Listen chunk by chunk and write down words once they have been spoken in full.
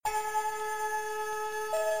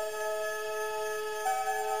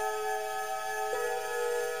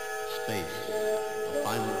Space, the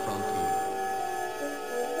final frontier.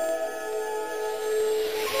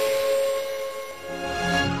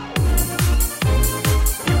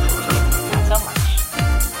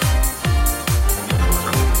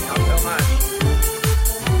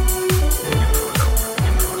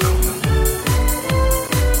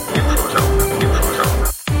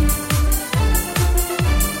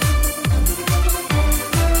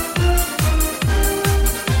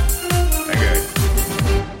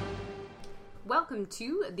 Welcome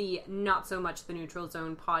to the Not So Much the Neutral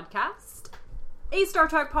Zone podcast, a Star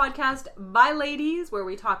Trek podcast by ladies where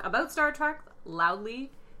we talk about Star Trek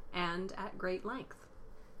loudly and at great length.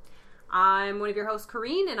 I'm one of your hosts,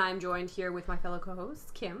 Corrine, and I'm joined here with my fellow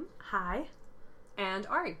co-hosts, Kim. Hi. And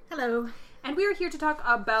Ari. Hello. And we are here to talk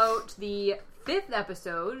about the 5th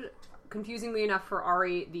episode, confusingly enough for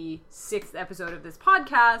Ari, the 6th episode of this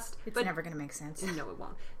podcast. It's never going to make sense. No, it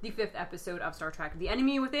won't. The 5th episode of Star Trek, The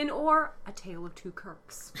Enemy Within, or A Tale of Two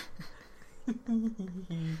Kirks.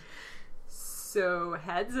 So,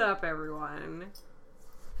 heads up, everyone.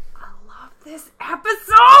 I love this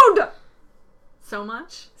episode! So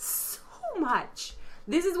much? So much.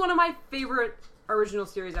 This is one of my favorite original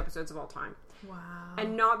series episodes of all time. Wow.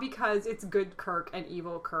 And not because it's good Kirk and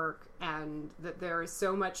evil Kirk and that there is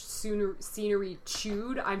so much scenery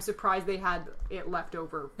chewed. I'm surprised they had it left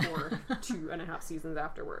over for 2.5 seasons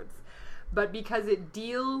afterwards. But because it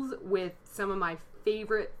deals with some of my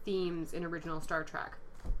favorite themes in original Star Trek.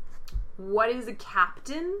 What is a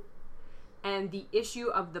captain? And the issue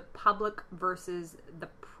of the public versus the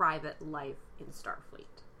private life in Starfleet.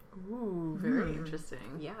 Ooh, very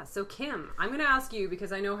interesting. Yeah, so Kim, I'm going to ask you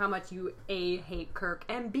because I know how much you A, hate Kirk,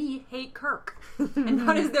 and B, hate Kirk. And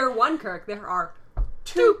not is there one Kirk, there are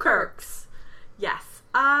two Kirks. Yes.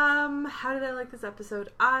 How did I like this episode?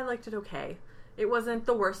 I liked it okay. It wasn't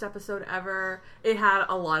the worst episode ever. It had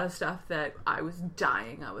a lot of stuff that I was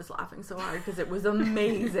dying. I was laughing so hard because it was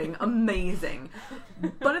amazing, amazing.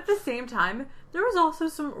 But at the same time, there was also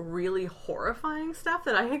some really horrifying stuff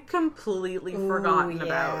that I had completely forgotten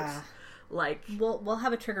about. Like, we'll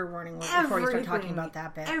have a trigger warning before you start talking about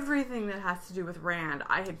that bit. Everything that has to do with Rand,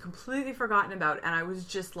 I had completely forgotten about, and I was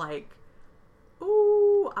just like,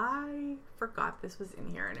 "Ooh, I forgot this was in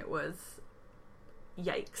here," and it was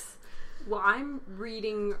yikes. Well, I'm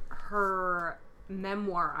reading her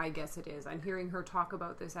memoir, I guess it is. I'm hearing her talk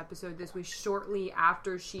about this episode. This was shortly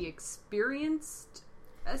after she experienced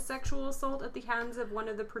a sexual assault at the hands of one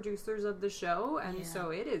of the producers of the show, and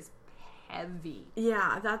so it is heavy.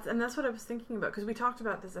 Yeah, that's what I was thinking about, because we talked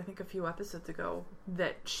about this, I think, a few episodes ago,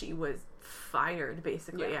 that she was fired,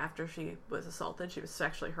 basically, after she was assaulted. She was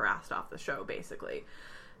sexually harassed off the show, basically.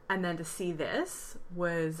 And then to see this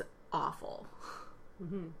was awful.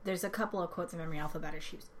 Mm-hmm. There's a couple of quotes in Memory Alpha about it.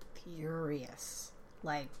 She was furious,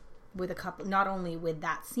 like with a couple, not only with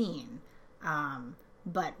that scene,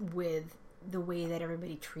 but with the way that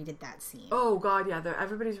everybody treated that scene. Oh God, yeah.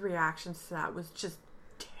 Everybody's reactions to that was just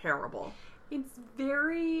terrible. It's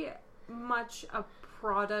very much a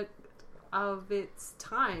product of its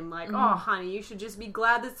time. Like, oh, honey, you should just be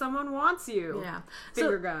glad that someone wants you. Yeah,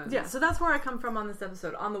 Finger guns. Yeah, so that's where I come from on this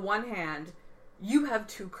episode. On the one hand, you have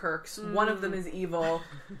two Kirks. One of them is evil.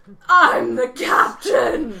 I'm the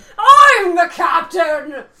captain! I'm the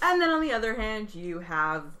captain! And then on the other hand, you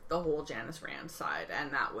have the whole Janice Rand side, and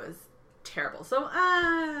that was terrible. So,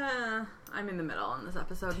 I'm in the middle on this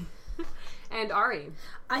episode. And Ari?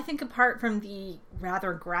 I think apart from the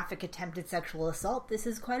rather graphic attempted sexual assault, this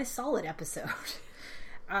is quite a solid episode.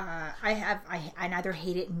 I neither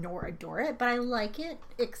hate it nor adore it, but I like it,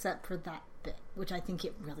 except for that bit, which I think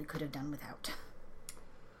it really could have done without.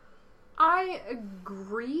 I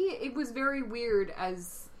agree. It was very weird,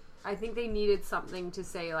 as I think they needed something to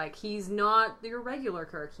say, like, he's not your regular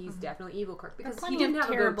Kirk. He's definitely evil Kirk. Because he didn't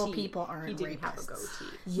have terrible a goatee. People aren't He didn't rapists. have a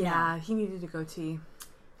goatee. Yeah, he needed a goatee.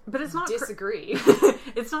 But it's not Disagree.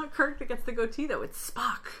 It's not Kirk that gets the goatee, though. It's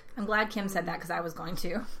Spock. I'm glad Kim said that, because I was going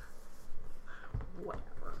to.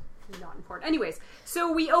 Whatever. Not important. Anyways,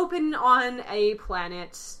 so we open on a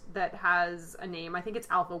planet that has a name. I think it's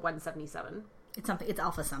Alpha 177. It's something. It's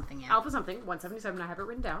Alpha something, yeah. Alpha something. 177. I have it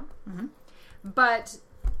written down. Mm-hmm. But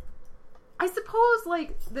I suppose,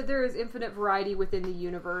 like, that there is infinite variety within the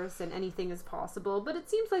universe and anything is possible. But it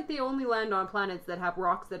seems like they only land on planets that have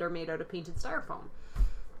rocks that are made out of painted styrofoam.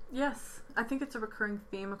 Yes, I think it's a recurring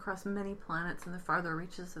theme across many planets in the farther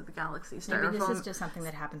reaches of the galaxy. Styrofoam. Maybe this is just something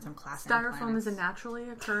that happens on class. Styrofoam is a naturally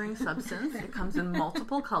occurring substance. It comes in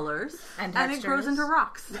multiple colors and it grows into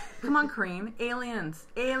rocks. Come on, Cream. Aliens.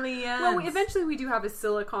 Well, eventually we do have a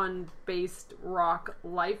silicon-based rock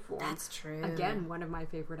life form. That's true. Again, one of my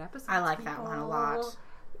favorite episodes. I like that one a lot.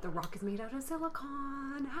 the rock is made out of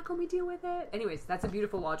silicon. How can we deal with it? Anyways, that's a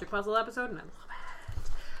beautiful logic puzzle episode, and I love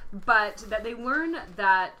it. But that they learn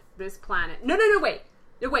that this planet... No,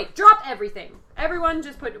 wait, drop everything. Everyone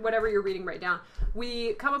just put whatever you're reading right down.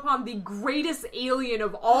 We come upon the greatest alien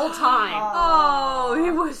of all time. Oh,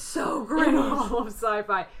 it was so great. In all of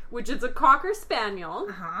sci-fi. Which is a Cocker Spaniel.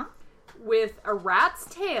 Uh-huh. With a rat's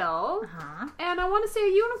tail. Uh-huh. And I want to say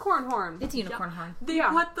a unicorn horn. It's a unicorn horn. They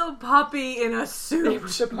put the puppy in a suit. They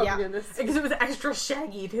put the puppy in this. Because it was extra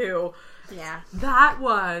shaggy, too. Yeah.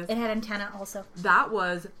 It had antenna also. That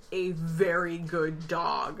was a very good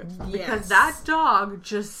dog. Yes. Because that dog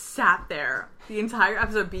just sat there the entire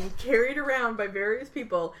episode being carried around by various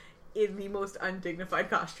people in the most undignified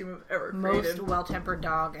costume I've ever created. Most well-tempered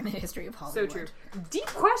dog in the history of Hollywood. So true. Deep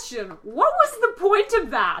question. What was the point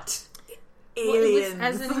of that? Aliens. Well,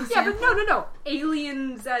 as an example, Yeah, but no.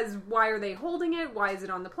 Aliens as why are they holding it? Why is it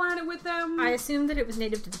on the planet with them? I assumed that it was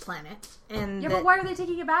native to the planet. And but why are they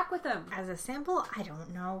taking it back with them? as a sample, I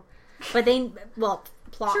don't know. But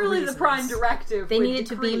plot Surely reasons. the prime directive They would needed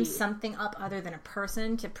to decree. beam something up other than a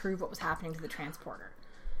person to prove what was happening to the transporter.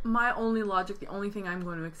 My only logic, the only thing I'm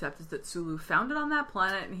going to accept is that Sulu found it on that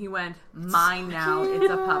planet and he went, mine now,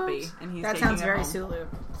 it's a puppy. And he's That taking sounds it very home. Sulu.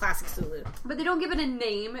 Classic Sulu. But they don't give it a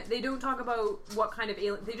name. They don't talk about what kind of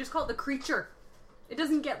alien. They just call it the creature. It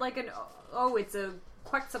doesn't get like it's a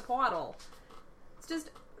Quetzalcoatl. It's just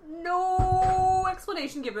no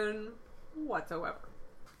explanation given whatsoever.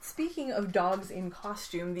 Speaking of dogs in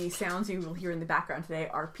costume, the sounds you will hear in the background today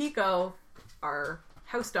are Pico, our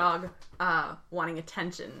house dog, wanting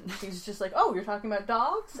attention. He's just like, oh, you're talking about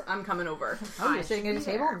dogs? I'm coming over. Oh, you're sitting at a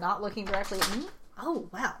table, not looking directly at me? Oh,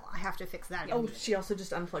 well, I have to fix that. Oh, she also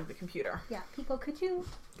just unplugged the computer. yeah, Pico, could you?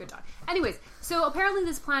 Good dog. Anyways, so apparently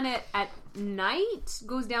this planet at night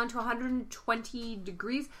goes down to 120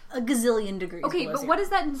 degrees. A gazillion degrees. Okay, below but zero. what is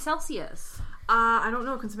that in Celsius? I don't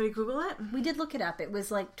know. Can somebody Google it? We did look it up. It was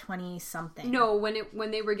like 20-something. No,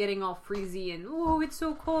 when they were getting all freezy and, oh, it's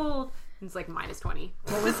so cold. It's like minus 20.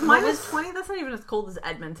 It's minus 20? That's not even as cold as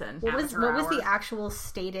Edmonton. What was Amateur the hour. actual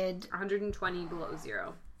stated... 120 below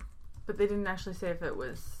zero. But they didn't actually say if it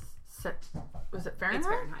was... Was it Fahrenheit? It's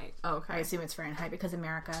Fahrenheit. Oh, okay. I assume it's Fahrenheit because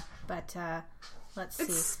America. But, let's see.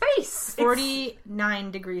 It's space!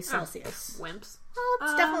 49 degrees Celsius. Wimps. Well,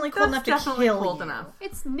 it's definitely cold enough that's to definitely kill cold you. enough.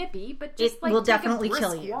 It's nippy, but just It like will take definitely a brisk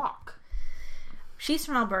kill you. walk. She's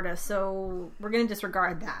from Alberta, so we're going to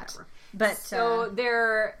disregard that. But So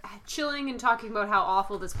they're chilling and talking about how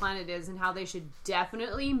awful this planet is and how they should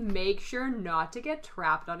definitely make sure not to get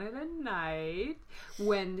trapped on it at night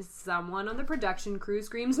when someone on the production crew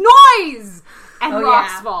screams noise and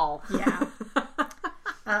rocks fall. Yeah.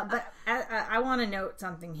 But I want to note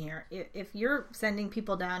something here. If you're sending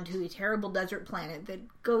people down to a terrible desert planet that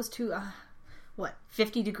goes to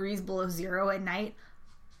 50 degrees below zero at night,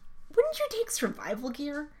 wouldn't you take survival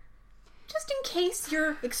gear? Just in case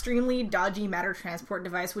your extremely dodgy matter transport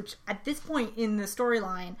device, which at this point in the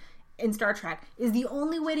storyline in Star Trek is the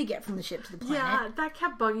only way to get from the ship to the planet. Yeah, that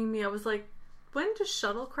kept bugging me. I was like, when do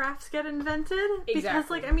shuttlecrafts get invented? Because,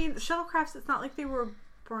 Exactly. shuttlecrafts, it's not like they were a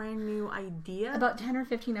brand new idea. About 10 or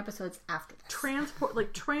 15 episodes after this.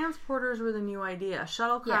 Transporters were the new idea.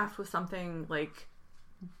 Shuttlecraft was something like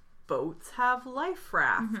boats have life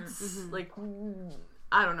rafts. Like,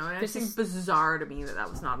 I don't know. And it seems bizarre to me that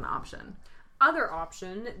was not an option. Other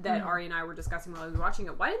option that Ari and I were discussing while I was watching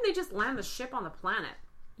it, why didn't they just land the ship on the planet?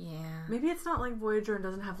 Yeah. Maybe it's not like Voyager and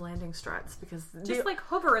doesn't have landing struts because Just like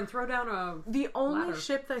hover and throw down the only ladder.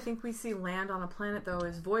 ship that I think we see land on a planet though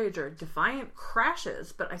is Voyager. Defiant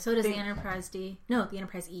crashes, but So does the Enterprise D. No, the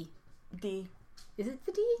Enterprise E. D. Is it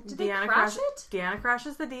the D? Did they crash it? Deanna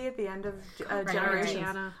crashes the D at the end of Generations.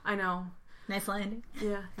 Deanna. I know. Nice landing.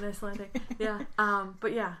 Yeah, nice landing. Yeah.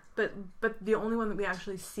 But the only one that we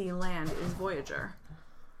actually see land is Voyager.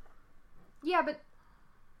 Yeah, but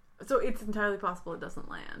So it's entirely possible it doesn't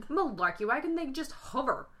land. malarkey, why didn't they just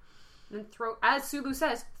hover and throw, as Sulu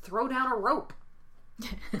says, throw down a rope?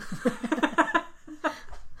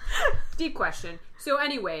 Deep question. So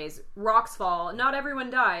anyways, rocks fall. Not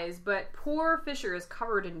everyone dies, but poor Fisher is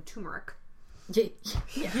covered in turmeric.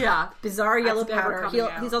 Yeah. Bizarre yellow never powder. coming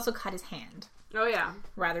out. He's also cut his hand Oh yeah.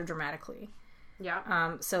 rather dramatically.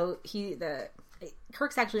 Yeah. So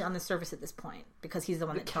Kirk's actually on the surface at this point because he's the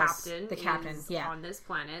one that tells the captain. is Yeah. on this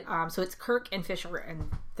planet. So it's Kirk and Fisher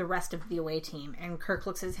and the rest of the away team. And Kirk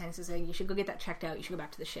looks at his hand and says, "Hey, you should go get that checked out. You should go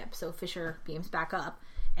back to the ship." So Fisher beams back up.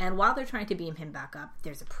 And while they're trying to beam him back up,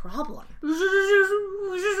 there's a problem. The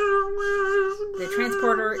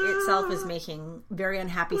transporter itself is making very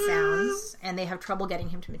unhappy sounds, and they have trouble getting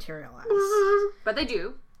him to materialize. But they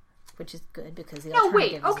do. which is good because the No,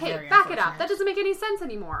 wait. alternative is Okay, very back it up. unfortunate. That doesn't make any sense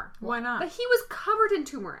anymore. Why not? But he was covered in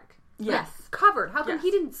turmeric. Yes. Covered. How come Yes. he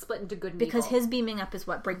didn't split into good and Because evil? his beaming up is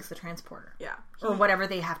what breaks the transporter. Yeah. Or whatever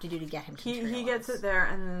they have to do to get him to He materialize. gets it there,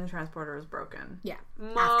 and then the transporter is broken. Yeah.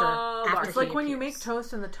 Mother- After It's like he when you appears. make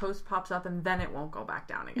toast and the toast pops up and then it won't go back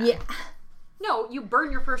down again. Yeah. No, you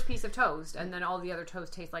burn your first piece of toast, and then all the other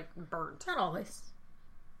toast tastes like burnt. Not always.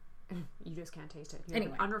 You just can't taste it. You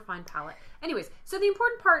Anyway. have an unrefined palate. Anyways, so the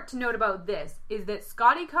important part to note about this is that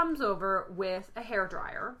Scotty comes over with a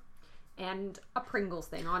hairdryer and a Pringles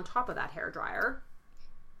thing on top of that hairdryer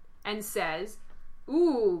and says,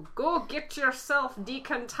 "Ooh, go get yourself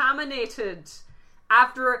decontaminated."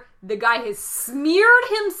 After the guy has smeared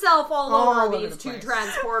himself all over these two place.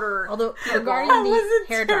 transporter. Although, people. regarding That the was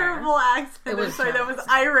a hairdryer, terrible accent. It was I'm sorry, that was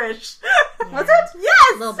terrible. Irish. Was it?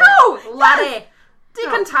 Yes! Little bit. So, laddie,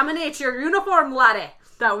 decontaminate your uniform, laddie.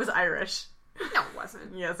 That was Irish. No, it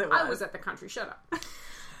wasn't. Yes, it was. I was at the country. Shut up.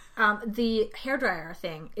 the hairdryer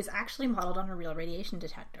thing is actually modeled on a real radiation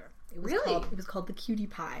detector. It was Really? It was called the Cutie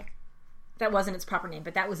Pie. That wasn't its proper name,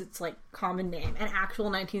 but that was its like common name. An actual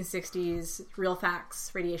 1960s real facts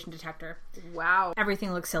radiation detector. Wow.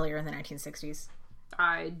 Everything looks sillier in the 1960s.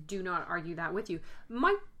 I do not argue that with you.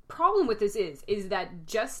 My problem with this is that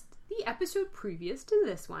just the episode previous to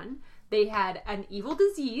this one, they had an evil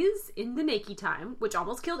disease in the Naki time, which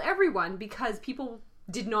almost killed everyone because people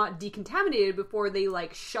did not decontaminate it before they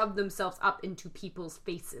like shoved themselves up into people's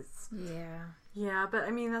faces. Yeah. Yeah, but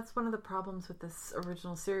I mean, that's one of the problems with this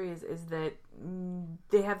original series is that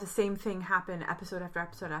they have the same thing happen episode after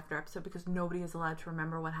episode after episode because nobody is allowed to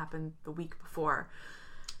remember what happened the week before.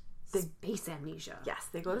 Space amnesia. Yes,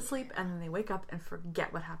 they go to sleep and then they wake up and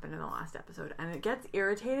forget what happened in the last episode. And it gets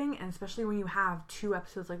irritating, and especially when you have two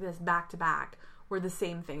episodes like this back to back where the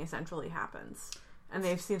same thing essentially happens. And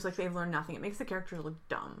it seems like they've learned nothing. It makes the characters look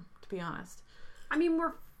dumb, to be honest. I mean,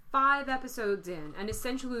 we're 5 episodes in, and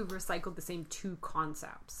essentially we've recycled the same 2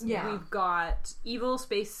 concepts. Yeah. We've got evil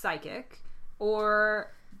space psychic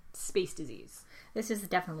or space disease. This is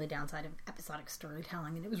definitely the downside of episodic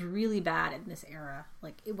storytelling, and it was really bad in this era.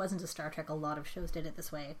 Like, it wasn't just Star Trek. A lot of shows did it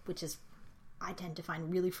this way, which is, I tend to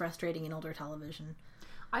find really frustrating in older television.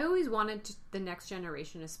 I always wanted the next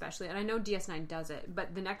generation especially, and I know DS9 does it,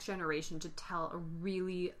 but the next generation to tell a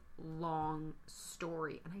really long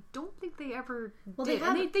story, and I don't think they ever did.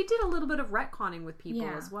 And they did a little bit of retconning with people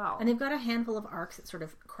as well. And they've got a handful of arcs that sort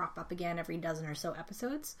of crop up again every dozen or so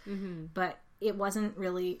episodes, but it wasn't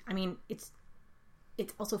really, I mean, it's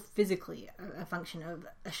also physically a function of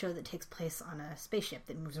a show that takes place on a spaceship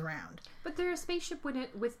that moves around. But they're a spaceship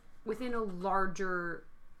within a larger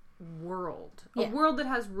world. Yeah. A world that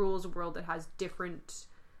has rules, a world that has different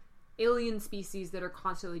alien species that are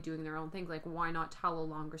constantly doing their own things. Like, why not tell a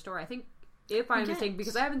longer story? I think, if I'm mistaken,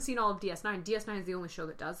 because I haven't seen all of DS9, DS9 is the only show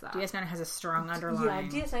that does that. DS9 has a strong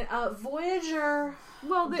underlying... Yeah, DS9. Voyager...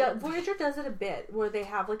 Well, Voyager does it a bit, where they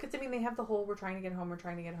have, like, they have the whole, we're trying to get home.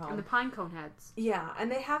 and the Pinecone Heads. Yeah,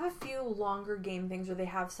 and they have a few longer game things where they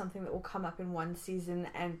have something that will come up in one season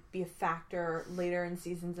and be a factor later in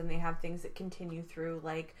seasons, and they have things that continue through,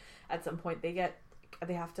 like, at some point they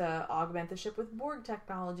have to augment the ship with Borg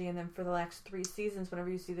technology, and then for the next 3 seasons, whenever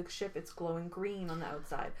you see the ship, it's glowing green on the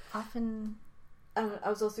outside. Often... I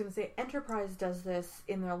was also going to say, Enterprise does this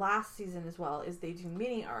in their last season as well, is they do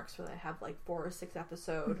mini arcs where they have like 4 or 6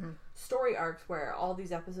 episode story arcs where all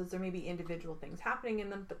these episodes, there may be individual things happening in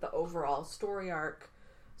them, but the overall story arc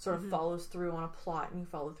sort of follows through on a plot, and you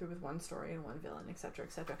follow through with one story and one villain, etc.,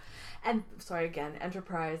 etc. And, sorry, again,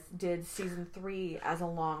 Enterprise did season 3 as a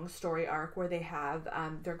long story arc where they have,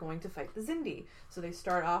 they're going to fight the Xindi. So they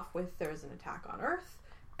start off with, there's an attack on Earth,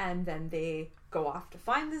 and then they go off to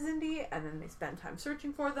find the Xindi, and then they spend time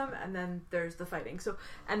searching for them, and then there's the fighting. So,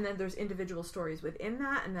 and then there's individual stories within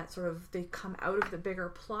that, and that sort of, they come out of the bigger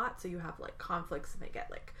plot, so you have, like, conflicts, and they get,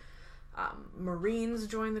 like, Marines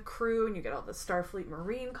join the crew, and you get all the Starfleet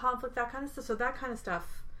Marine conflict, that kind of stuff. So that kind of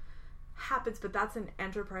stuff happens, but that's an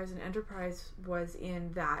Enterprise, and Enterprise was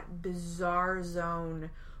in that bizarre zone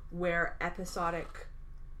where episodic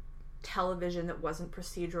television that wasn't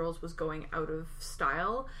procedurals was going out of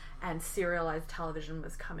style, and serialized television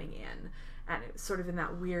was coming in, and it was sort of in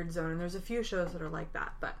that weird zone. And there's a few shows that are like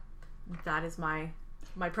that, but that is my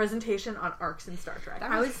presentation on arcs in Star Trek.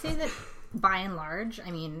 I would say that by and large,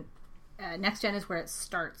 I mean, Next Gen is where it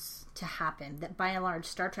starts to happen, that by and large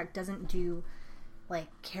Star Trek doesn't do like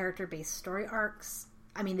character-based story arcs.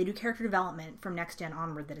 I mean, they do character development from Next Gen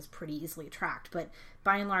onward that is pretty easily tracked, but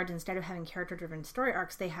by and large, instead of having character-driven story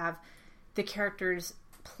arcs, they have the characters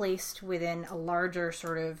placed within a larger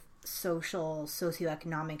sort of social,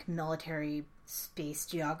 socioeconomic, military space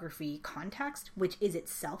geography context, which is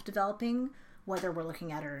itself developing, whether we're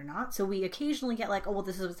looking at it or not. So we occasionally get like, oh, well,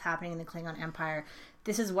 this is what's happening in the Klingon Empire.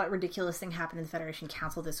 This is what ridiculous thing happened in the Federation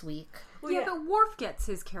Council this week. Well, yeah, but Worf gets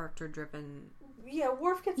his character driven. Yeah,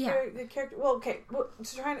 Worf gets the character. Well, okay. Well,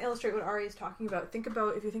 to try and illustrate what Ari is talking about,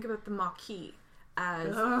 if you think about the Maquis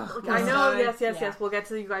as I know, yes. We'll get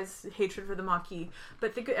to you guys' hatred for the Maquis,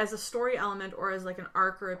 but think as a story element or as like an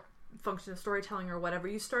arc or a function of storytelling or whatever.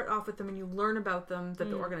 You start off with them and you learn about them, that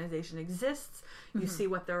the organization exists. You see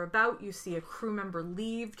what they're about. You see a crew member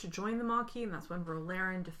leave to join the Maquis, and that's when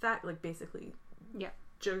Valerian defect, like basically,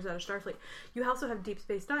 goes out of Starfleet. You also have Deep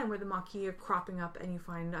Space Nine, where the Maquis are cropping up, and you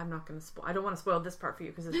find I don't want to spoil this part for you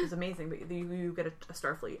because this was amazing, but you get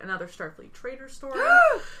another Starfleet traitor story.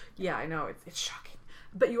 Yeah, I know it's shocking,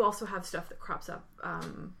 but you also have stuff that crops up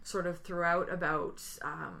sort of throughout about.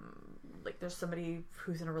 Like there's somebody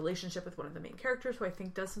who's in a relationship with one of the main characters who I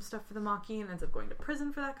think does some stuff for the Maquis and ends up going to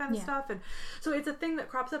prison for that kind of stuff. And so it's a thing that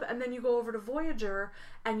crops up. And then you go over to Voyager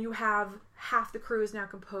and you have half the crew is now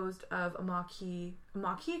composed of a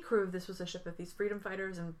Maquis crew. This was a ship of these freedom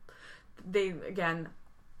fighters, and they, again,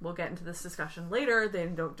 we'll get into this discussion later, they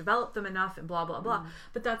don't develop them enough and blah, blah, blah.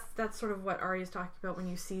 But that's sort of what Ari is talking about when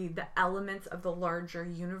you see the elements of the larger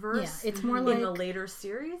universe it's more like, in the later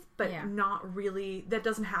series, but not really, that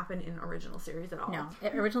doesn't happen in original series at all. No,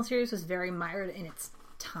 original series was very mired in its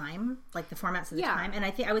time, like the formats of the time, and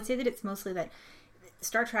I would say that it's mostly that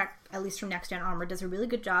Star Trek, at least from Next Gen onward, does a really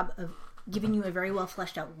good job of giving you a very well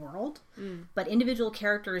fleshed out world, but individual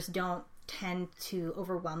characters don't tend to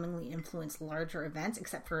overwhelmingly influence larger events,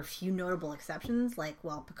 except for a few notable exceptions, like,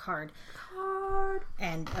 well, Picard.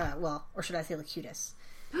 And, or should I say Locutus.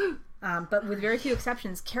 But with very few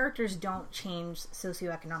exceptions, characters don't change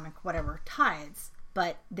socioeconomic whatever tides,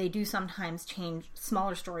 but they do sometimes change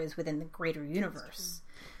smaller stories within the greater universe.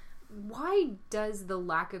 Why does the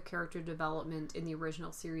lack of character development in the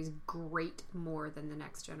original series grate more than the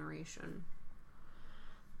Next Generation?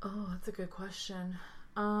 Oh, that's a good question.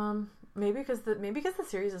 Maybe because the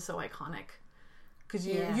series is so iconic. Because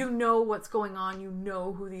you know what's going on, you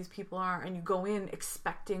know who these people are, and you go in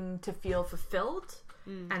expecting to feel fulfilled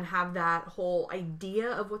and have that whole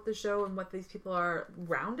idea of what the show and what these people are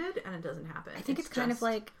rounded, and it doesn't happen. I think it's kind of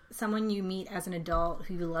like someone you meet as an adult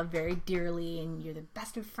who you love very dearly, and you're the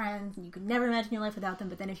best of friends, and you could never imagine your life without them,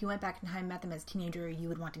 but then if you went back in time and met them as a teenager, you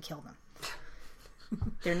would want to kill them.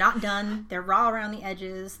 They're not done. They're raw around the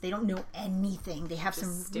edges. They don't know anything. They have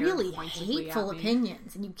some really hateful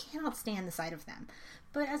opinions, and you cannot stand the sight of them.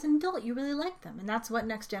 But as an adult, you really like them, and that's what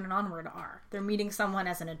Next Gen and onward are. They're meeting someone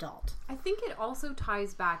as an adult. I think it also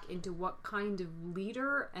ties back into what kind of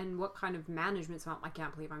leader and what kind of management style, I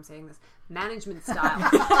can't believe I'm saying this, management style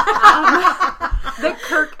that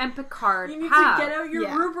Kirk and Picard have. You need to get out your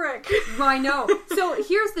rubric. Well, I know. So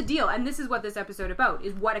here's the deal, and this is what this episode about,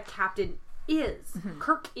 is what a captain is.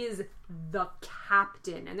 Kirk is the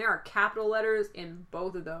captain, and there are capital letters in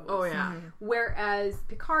both of those. Oh yeah. Whereas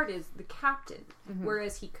Picard is the captain.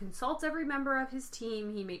 Whereas he consults every member of his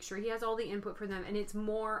team, he makes sure he has all the input for them, and it's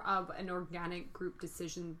more of an organic group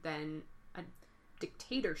decision than a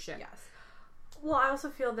dictatorship. Yes. Well, I also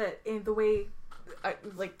feel that in the way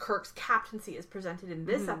like Kirk's captaincy is presented in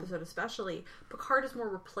this episode especially, Picard is more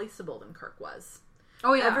replaceable than Kirk was.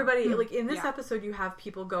 Oh yeah. Everybody, like in this episode, you have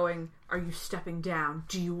people going, "Are you stepping down?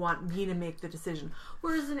 Do you want me to make the decision?"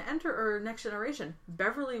 Whereas in Next Generation,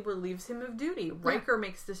 Beverly relieves him of duty. Riker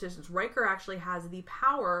makes decisions. Riker actually has the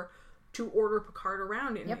power to order Picard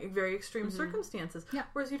around in very extreme circumstances.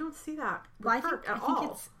 Whereas you don't see that with Kirk at all.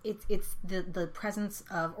 I think it's the presence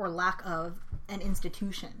of or lack of an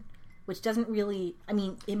institution, which doesn't really, I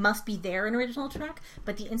mean, it must be there in original Trek,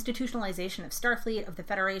 but the institutionalization of Starfleet, of the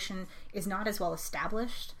Federation, is not as well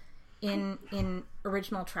established in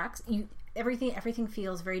original Treks. Everything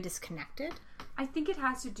feels very disconnected. I think it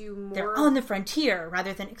has to do more... They're on the frontier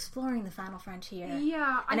rather than exploring the final frontier.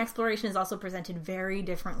 Yeah. And exploration is also presented very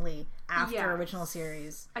differently after original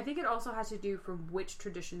series. I think it also has to do from which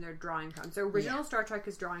tradition they're drawing from. So original Star Trek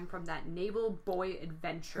is drawing from that naval boy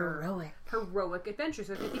adventure. Heroic adventure.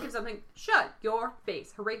 So if you think of something, shut your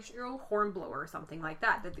face, Horatio Hornblower or something like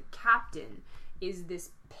that, that the captain is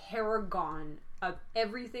this paragon of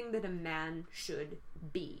everything that a man should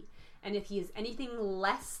be. And if he is anything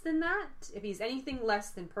less than that, if he's anything less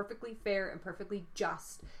than perfectly fair and perfectly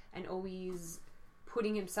just and always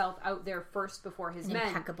putting himself out there first before his men.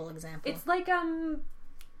 Impeccable example. It's like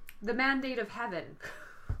the mandate of heaven.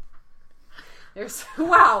 There's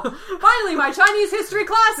finally my Chinese history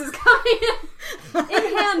class is coming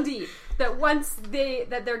in handy.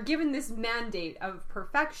 that they're given this mandate of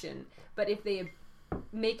perfection, but if they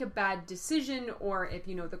make a bad decision, or if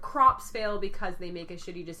the crops fail because they make a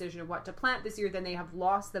shitty decision of what to plant this year, then they have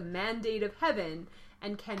lost the mandate of heaven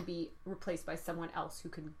and can be replaced by someone else who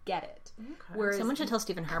can get it. Okay. Whereas, Someone should tell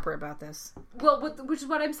Stephen Harper about this. well, which is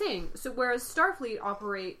what I'm saying. So whereas Starfleet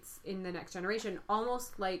operates in the Next Generation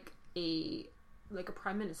almost like a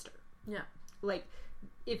prime minister. Yeah. Like,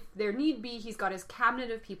 if there need be, he's got his cabinet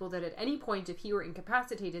of people that at any point, if he were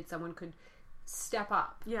incapacitated, someone could step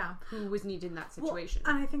up. Yeah. Who was needed in that situation.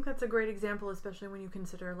 Well, and I think that's a great example, especially when you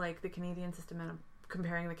consider like the Canadian system and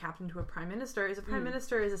comparing the captain to a prime minister. Is a prime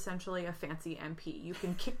minister is essentially a fancy MP. You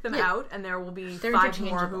can kick them out, and there will be They're 5 more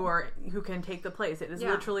interchangeable. who can take the place. It is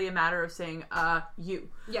Yeah. literally a matter of saying, you.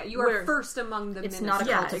 Yeah, you are first among the It's ministers. not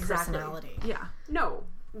a cult of exactly. personality. Yeah. No.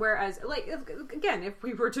 Whereas, like, again, if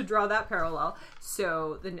we were to draw that parallel,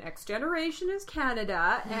 so the Next Generation is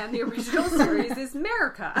Canada, and the original series is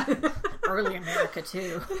America. Early America,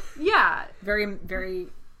 too. Yeah. Very, very...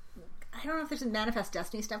 I don't know if there's a Manifest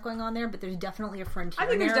Destiny stuff going on there, but there's definitely a frontier I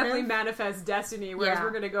think there's narrative. definitely Manifest Destiny, whereas Yeah. we're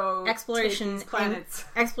going to go Exploration take these planets.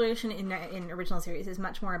 Exploration in original series is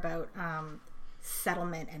much more about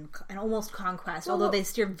settlement and almost conquest, Well, although they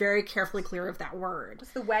steer very carefully clear of that word.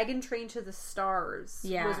 The Wagon Train to the Stars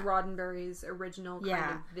Yeah. was Roddenberry's original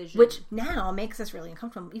kind of vision. Which now makes us really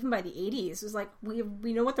uncomfortable. Even by the 80s, it was like,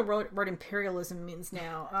 we know what the word imperialism means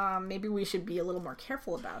now. Maybe we should be a little more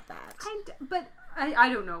careful about that. But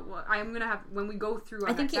I don't know. I'm going to have, when we go through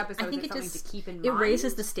our next episode, it's something to keep in mind. It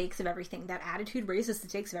raises the stakes of everything. That attitude raises the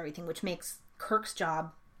stakes of everything, which makes Kirk's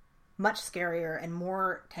job much scarier and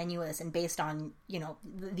more tenuous and based on,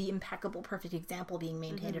 the impeccable, perfect example being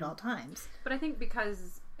maintained at all times. But I think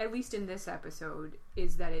because, at least in this episode,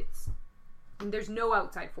 is that there's no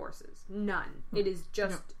outside forces. None. It is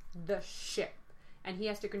just the ship. And he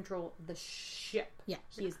has to control the ship. Yeah.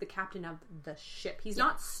 He is the captain of the ship. He's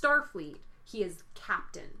not Starfleet. He is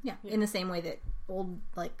captain. Yeah, in the same way that old,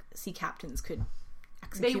 sea captains could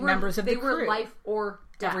execute They members of the crew. were life or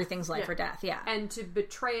death. Everything's life or death, yeah. And to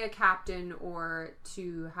betray a captain or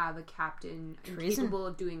to have a captain incapable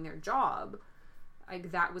of doing their job,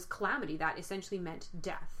 that was calamity. That essentially meant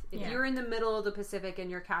death. If you're in the middle of the Pacific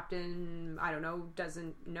and your captain, I don't know,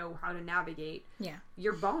 doesn't know how to navigate,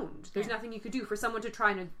 you're boned. There's nothing you could do. For someone to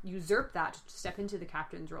try and usurp that, to step into the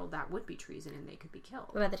captain's role, that would be treason and they could be killed.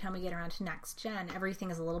 But by the time we get around to Next Gen,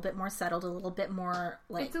 everything is a little bit more settled, a little bit more,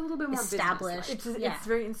 it's a little bit more established. It's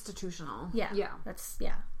very institutional. Yeah. Yeah.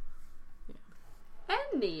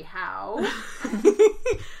 Anyhow,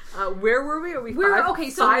 where were we? Are we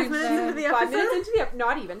so 5 minutes into the 5 episode? minutes into the episode,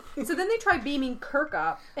 not even. So then they try beaming Kirk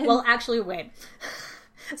up. And Well, actually, wait.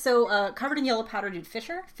 So, covered in yellow powder dude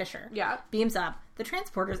Fisher, Yeah. beams up. The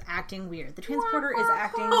transporter's acting weird. The transporter is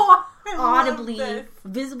acting I love audibly, this.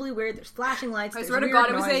 visibly weird. There's flashing lights. I there's swear to weird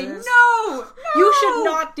God, I was saying, noises. no! You should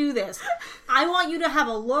not do this. I want you to have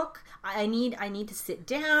a look. I need to sit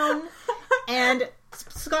down. And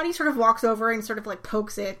Scotty sort of walks over and sort of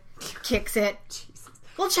pokes it, kicks it. Jesus.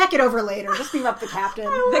 We'll check it over later. Just beam up the captain.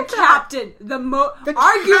 The captain,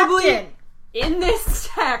 arguably captain. in this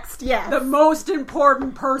text, Yes. the most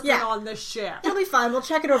important person Yeah. on the ship. It'll be fine. We'll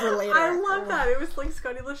check it over later. I love that. It was like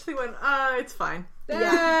Scotty literally went, it's fine.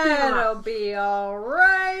 That'll be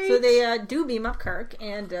alright. So they do beam up Kirk,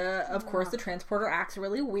 and of course the transporter acts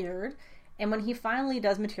really weird. And when he finally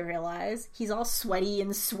does materialize, he's all sweaty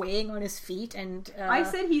and swaying on his feet. And I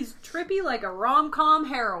said he's trippy like a rom-com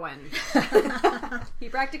heroine. He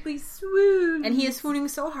practically swoons. and he is swooning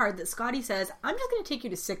so hard that Scotty says, "I'm just going to take you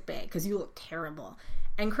to sickbay because you look terrible."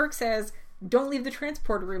 And Kirk says, "Don't leave the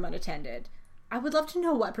transporter room unattended." I would love to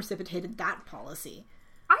know what precipitated that policy.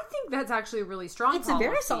 I think that's actually a really strong It's a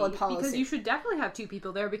very solid policy. Because you should definitely have 2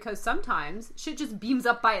 people there, because sometimes shit just beams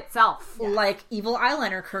up by itself. Like evil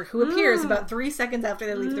eyeliner Kirk, who appears about 3 seconds after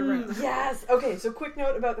they leave the room. Yes. Okay, so quick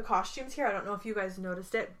note about the costumes here. I don't know if you guys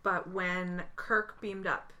noticed it, but when Kirk beamed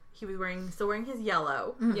up, he was still wearing his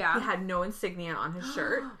yellow. Yeah. He had no insignia on his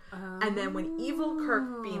shirt. And then when evil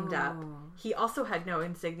Kirk beamed up, he also had no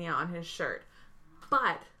insignia on his shirt.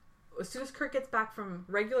 But as soon as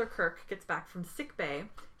regular Kirk gets back from sickbay,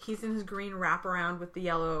 he's in his green wraparound with the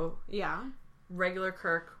yellow. Yeah. regular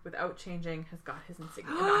Kirk, without changing, has got his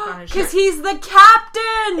insignia back on his shirt. Because he's the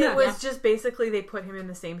captain! It was just basically they put him in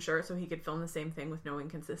the same shirt so he could film the same thing with no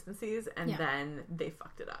inconsistencies, and then they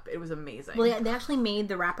fucked it up. It was amazing. Well, yeah, they actually made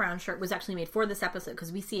the wraparound shirt was actually made for this episode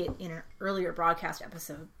because we see it in an earlier broadcast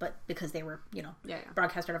episode, but because they were,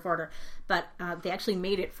 broadcast out of order. But they actually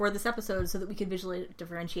made it for this episode so that we could visually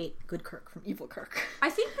differentiate good Kirk from evil Kirk. I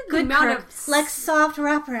think that the Good amount Kirk, of... like soft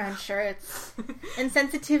wraparound shirts and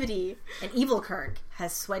sensitivity, and evil Kirk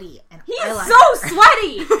has sweaty and He eyeliner. is so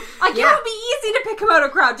sweaty! Like, Yeah. it would be easy to pick him out of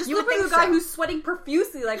a crowd. Just You look would at the think guy so. who's sweating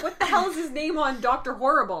profusely. Like, what the hell is his name on Dr.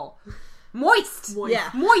 Horrible? Moist! Yeah.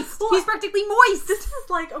 Moist! He's practically moist! This is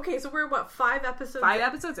like, okay, so we're, 5 episodes? 5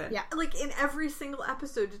 episodes in. Yeah. Like, in every single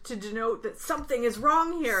episode to denote that something is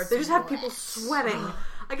wrong here. They just have people sweating.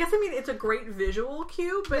 I guess, it's a great visual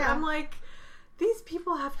cue, but Yeah. I'm like, these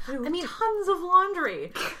people have to do I mean- tons of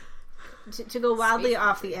laundry. To go wildly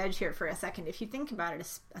off the edge here for a second, if you think about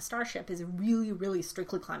it, a starship is a really, really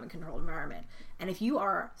strictly climate-controlled environment. And if you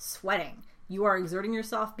are sweating, you are exerting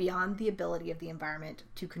yourself beyond the ability of the environment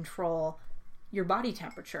to control your body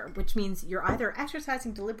temperature, which means you're either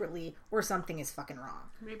exercising deliberately or something is fucking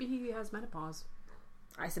wrong. Maybe he has menopause.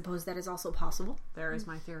 I suppose that is also possible. There is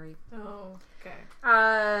my theory. Oh, okay.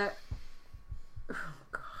 Oh,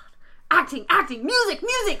 God. Acting, music,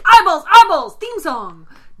 eyeballs, theme song.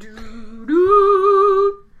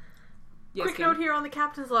 Doo-doo. Yes, Quick Kim? note here on the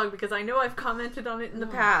captain's log, because I know I've commented on it in the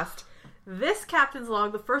past. This captain's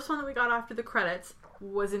log, the first one that we got after the credits,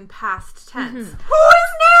 was in past tense. Who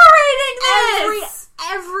is narrating this?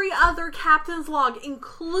 Every other captain's log,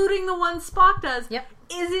 including the one Spock does, Yep.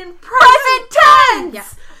 is in present tense! Yeah.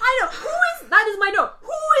 I know. That is my note. Who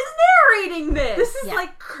is narrating this? This is Yeah.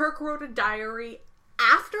 like Kirk wrote a diary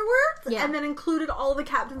afterwards, Yeah. and then included all the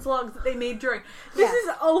captain's logs that they made during. This is,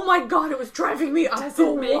 oh my god, it was driving me up the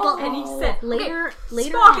doesn't make wall. any sense. Later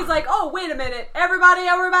Spock on. is like, oh, wait a minute.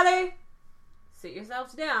 Everybody. Sit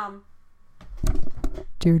yourselves down.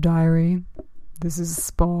 Dear diary, this is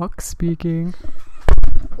Spock speaking.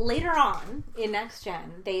 Later on, in Next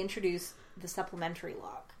Gen, they introduce the supplementary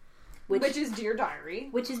log. Which is Dear Diary.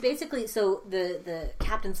 Which is basically, so the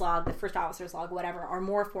captain's log, the first officer's log, whatever, are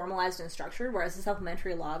more formalized and structured, whereas the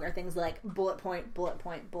supplementary log are things like bullet point, bullet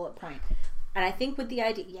point, bullet point. And I think with the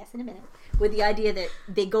idea, yes, in a minute, with the idea that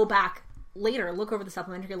they go back later, look over the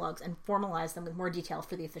supplementary logs, and formalize them with more detail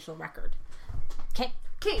for the official record. Okay.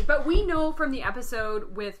 Okay, but we know from the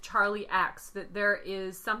episode with Charlie X that there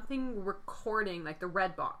is something recording, like the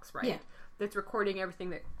red box, right? Yeah. That's recording everything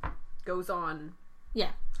that goes on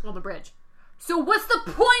Yeah. the bridge. So what's the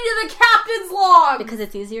point of the captain's log? Because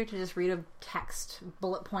it's easier to just read a text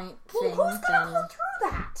bullet point Well, thing who's gonna than... pull through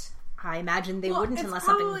that? I imagine they wouldn't It's unless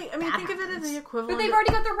probably, something bad think of it as happens. the equivalent. But they've already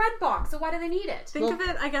got the red box, so why do they need it? Think of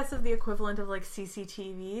it, I guess, as the equivalent of like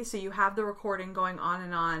CCTV. So you have the recording going on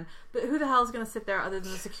and on, but who the hell is going to sit there other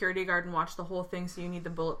than the security guard and watch the whole thing? So you need the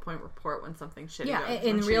bullet point report when something shitty Yeah, goes,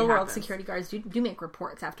 in when real shitty world, happens. security guards do make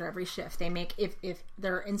reports after every shift. They make, if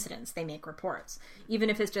there are incidents, they make reports. Even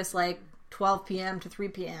if it's just like 12 p.m. to 3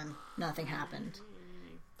 p.m., nothing happened.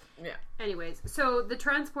 Yeah. Anyways, so the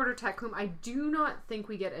transporter tech, whom I do not think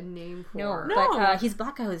we get a name for. No. But he's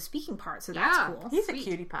black guy with a speaking part, so that's Yeah. cool. He's Sweet. a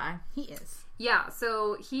cutie pie. He is. Yeah,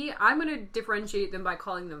 so I'm going to differentiate them by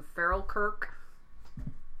calling them Feral Kirk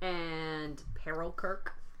and Peril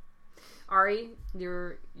Kirk. Ari,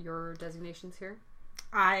 your designations here?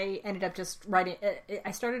 I ended up just writing,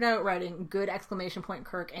 I started out writing good exclamation point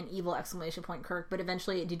Kirk and evil exclamation point Kirk, but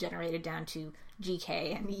eventually it degenerated down to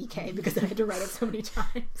GK and EK because I had to write it so many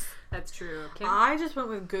times. That's true. Kim? I just went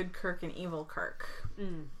with good Kirk and evil Kirk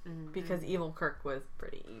because evil Kirk was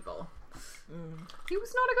pretty evil. He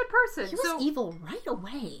was not a good person. He was evil right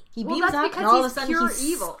away. He Well, beams that's up because and all of a he's sudden pure he's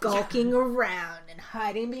evil. skulking around and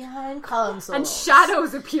hiding behind consoles. And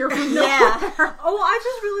shadows appear from nowhere. Yeah. Oh, I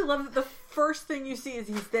just really love that the first thing you see is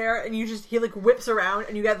he's there and he like whips around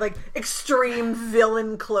and you get like extreme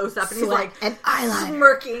villain close up and he's like and eyeliner.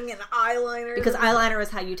 smirking and eyeliner. Because eyeliner is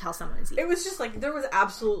how you tell someone is evil. it was just like there was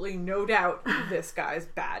absolutely no doubt this guy's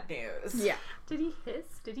bad news. Yeah. Did he hiss?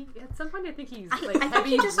 Did he? At some point, I think he's I like think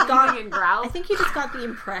heavy he just breathing got- and growls. I think you just got the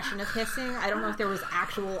impression of hissing. I don't know if there was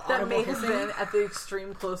actual That audible may have hissing. been at the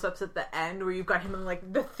extreme close-ups at the end where you've got him in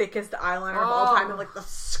like the thickest eyeliner of all time and like the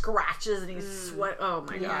scratches and he's sweat. Oh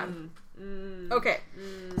my god. Okay.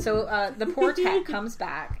 So the poor tech comes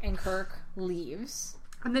back and Kirk leaves.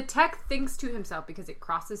 And the tech thinks to himself, because it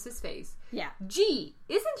crosses his face, Yeah. gee,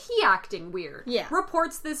 isn't he acting weird? Yeah.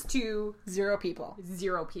 Reports this to 0 people.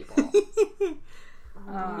 0 people.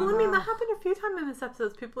 Well, I mean, that happened a few times in this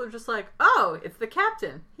episode. People are just like, oh, it's the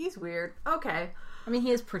captain. He's weird. Okay. I mean,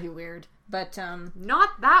 he is pretty weird. But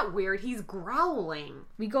Not that weird. He's growling.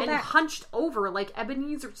 we go and back. hunched over like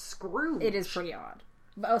Ebenezer Scrooge. It is pretty odd.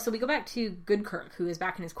 So we go back to Good Kirk, who is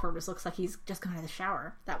back in his quarters. Looks like he's just gone to the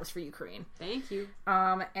shower. That was for you, Kareen. Thank you.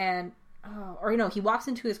 He walks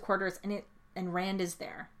into his quarters and Rand is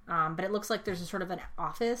there. But it looks like there's a sort of an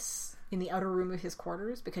office in the outer room of his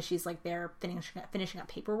quarters because she's like there finishing up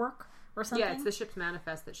paperwork or something. Yeah, it's the ship's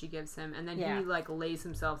manifest that she gives him, and then he like lays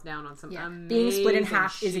himself down on some amazing being split in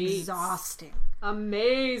half sheets. is exhausting.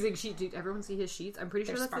 Amazing sheet. Did everyone see his sheets? I'm pretty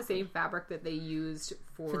sure They're that's sparkly. the same fabric that they used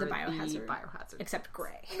for the biohazard. biohazard. Except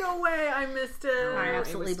gray. No way, I missed it. I it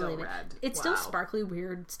absolutely was still believe it. red. It's Wow. still sparkly,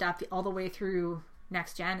 weird stuff all the way through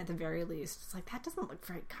Next Gen at the very least. It's like, that doesn't look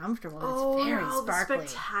very comfortable. It's very sparkly. The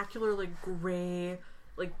spectacular, like, gray,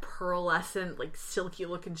 like, pearlescent, like, silky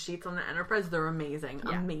looking sheets on the Enterprise. They're amazing.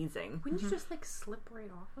 Yeah. Amazing. Wouldn't you just like slip right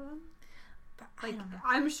off of them? I don't know.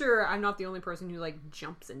 I'm sure I'm not the only person who like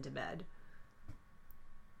jumps into bed.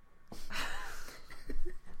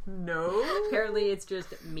 No. Apparently, it's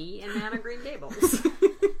just me and Nana Green Gables.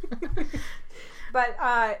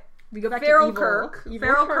 But We go back Feral to Evil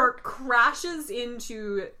Feral Kirk crashes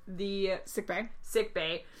into the sick bay. sick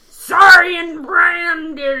bay. Sorry and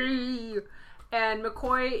Brandy! And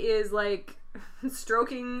McCoy is like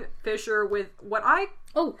stroking Fisher with what I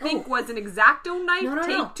think was an X-Acto knife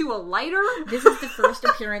taped to a lighter. This is the first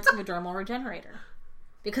appearance of a dermal regenerator.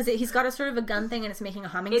 Because he's got a sort of a gun thing and it's making a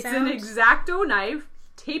humming sound. It's an X-Acto knife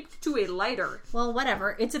taped to a lighter. Well,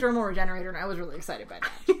 whatever. It's a dermal regenerator and I was really excited by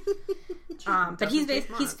that. But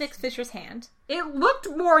he's fixed Fisher's hand. It looked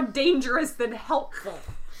more dangerous than helpful.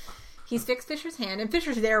 He's fixed Fisher's hand, and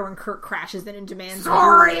Fisher's there when Kirk crashes in and demands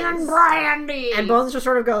Sorry and Brandy! And Bones just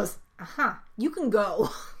sort of goes, you can go,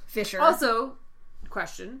 Fisher. Also,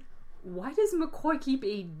 question, why does McCoy keep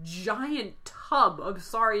a giant tub of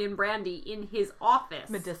Sorry and Brandy in his office?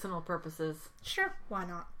 Medicinal purposes. Sure, why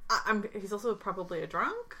not? He's also probably a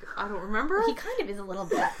drunk. I don't remember. He kind of is a little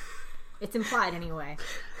bit. It's implied anyway.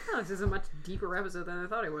 Oh, this is a much deeper episode than I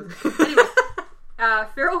thought it was. Anyway,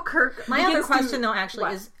 Feral Kirk. My other question, though, actually,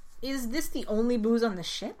 what? is this the only booze on the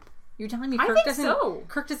ship? You're telling me I Kirk think doesn't so.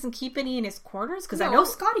 Kirk doesn't keep any in his quarters? Because I No, know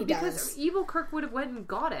Scotty does. Because Evil Kirk would have went and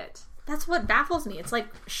got it. That's what baffles me. It's like,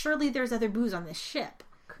 surely there's other booze on this ship.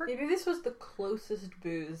 Maybe this was the closest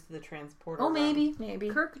booze to the transporter. Oh, maybe.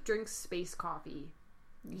 Kirk drinks space coffee.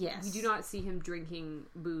 Yes. You do not see him drinking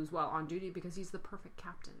booze while on duty because he's the perfect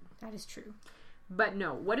captain. That is true. But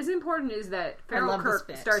no, what is important is that I Feral love Kirk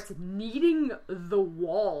this bit. starts kneading the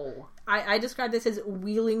wall. I describe this as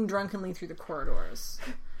wheeling drunkenly through the corridors.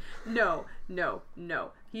 No.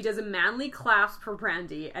 He does a manly clasp for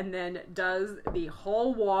Brandy and then does the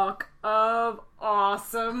whole walk of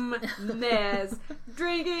awesomeness.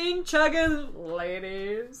 Drinking, chugging,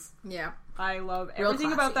 ladies. Yeah. I love Real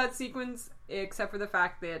everything about classy. that sequence except for the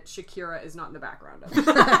fact that Shakira is not in the background of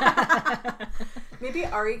it. Maybe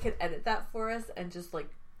Ari could edit that for us and just like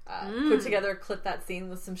put together, clip that scene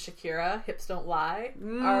with some Shakira. Hips don't lie.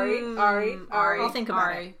 Ari. I'll think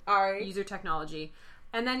about it. Ari. User technology.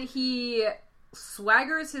 And then he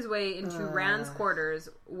swaggers his way into Rand's quarters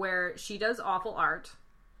where she does awful art.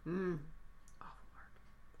 Awful art.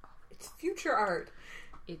 It's future art.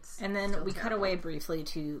 And then we cut away briefly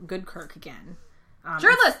to Good Kirk again.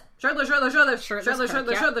 Shirtless! This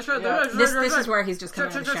is where he's just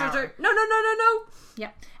coming out of the shower. No.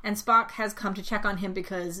 Yep. And Spock has come to check on him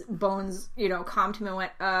because Bones, calmed him and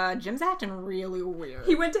went, Jim's acting really weird.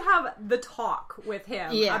 He went to have the talk with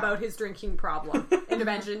him about his drinking problem.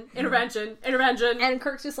 Intervention. And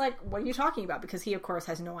Kirk's just like, what are you talking about? Because he, of course,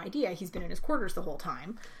 has no idea. He's been in his quarters the whole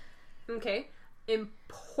time. Okay.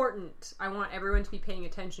 Important. I want everyone to be paying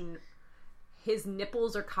attention. His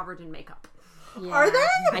nipples are covered in makeup. Yeah, Are they?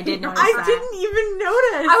 I did notice I that. didn't even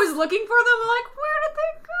notice. I was looking for them. I'm like, where did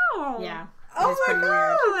they go? Yeah. Oh It's my pretty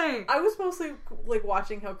god! weird. I was mostly like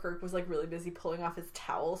watching how Kirk was like really busy pulling off his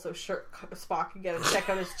towel so Spock could get a check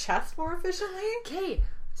out his chest more efficiently. Okay,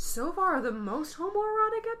 so far the most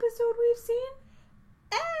homoerotic episode we've seen.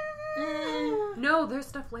 No, there's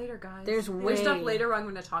stuff later, guys. There's stuff later where I'm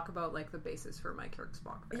going to talk about like the basis for my Kirk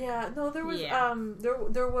Spock thing. Yeah, no, there was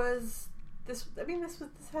there was this. I mean, this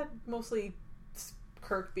had mostly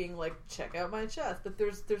Kirk being like, check out my chest, but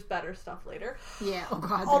there's better stuff later. Yeah. Oh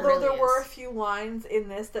god. Although there were a is. few lines in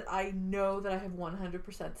this that I know that I have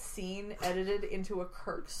 100% seen edited into a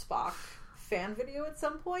Kirk Spock fan video at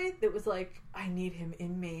some point that was like, I need him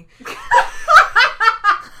in me.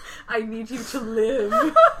 I need you to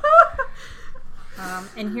live.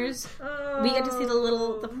 And here's we get to see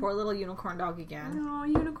the poor little unicorn dog again. Oh,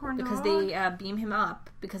 unicorn Because dog. they beam him up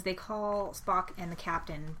because they call Spock and the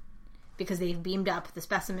captain because they've beamed up the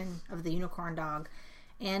specimen of the unicorn dog,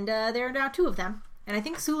 and there are now 2 of them. And I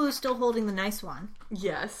think Sulu's still holding the nice one.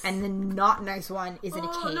 Yes. And the not nice one is in a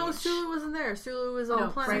cage. No, Sulu wasn't there. Sulu was on the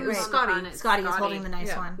planet. Right. Scotty is holding the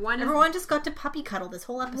nice one. Everyone just got to puppy cuddle this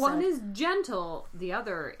whole episode. One is gentle, the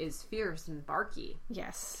other is fierce and barky.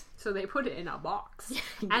 Yes. So they put it in a box. Yes.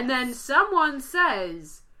 And then someone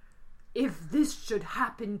says, if this should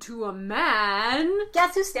happen to a man...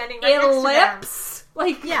 Guess who's standing right next to them? Ellipse!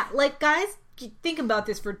 Like, yeah, like, guys... Think about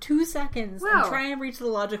this for 2 seconds and try and reach the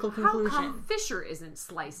logical conclusion. How come Fisher isn't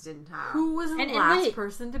sliced in half? Who was the last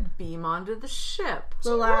person to beam onto the ship?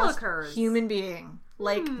 The last human being.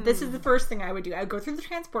 Like, this is the first thing I would do. I would go through the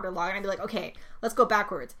transporter log and I'd be like, okay, let's go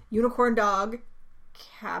backwards. Unicorn dog,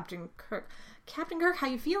 Captain Kirk. Captain Kirk, how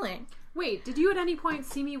you feeling? Wait, did you at any point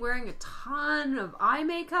see me wearing a ton of eye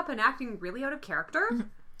makeup and acting really out of character? Mm-hmm.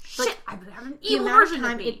 Shit, I have an evil version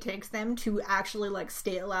of me. It takes them to actually, like,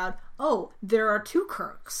 state aloud, oh, there are 2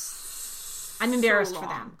 Kirks. I'm embarrassed for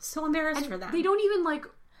them. So embarrassed for them. They don't even, like,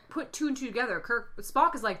 put 2 and 2 together.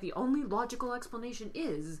 Spock is like, the only logical explanation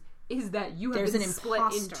is that you have been split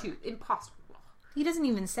into... Imposter. He doesn't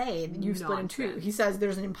even say you split in 2. He says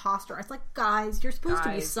there's an imposter. It's like, guys, you're supposed to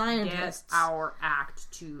be scientists. Get our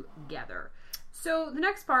act together. So the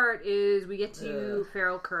next part is we get to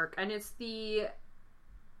Feral Kirk, and it's the...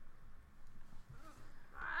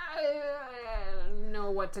 I don't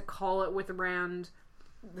know what to call it with Rand.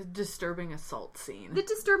 The disturbing assault scene. The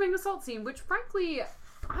disturbing assault scene, which frankly,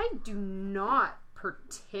 I do not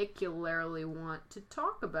particularly want to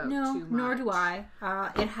talk about too much. No, nor do I.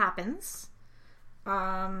 It happens.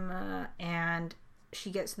 And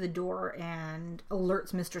she gets to the door and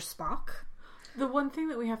alerts Mr. Spock. The one thing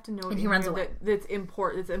that we have to note and he runs away. That's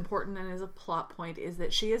important and is a plot point is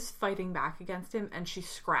that she is fighting back against him and she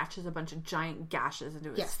scratches a bunch of giant gashes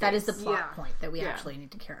into his face. Yes, that is the plot point that we actually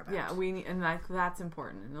need to care about. Yeah, that's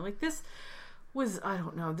important. And like this was, I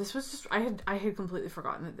don't know, this was just I had completely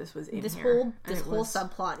forgotten that this was in this here. This whole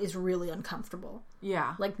subplot is really uncomfortable.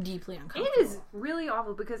 Yeah. Like deeply uncomfortable. It is really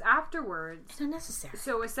awful because afterwards it's unnecessary.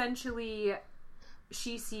 So essentially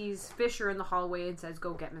she sees Fisher in the hallway and says,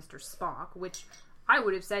 go get Mr. Spock, which I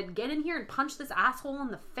would have said, get in here and punch this asshole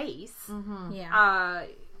in the face. Mm-hmm. Yeah.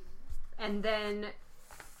 And then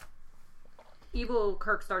evil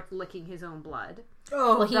Kirk starts licking his own blood.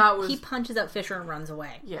 Oh, well, he punches out Fisher and runs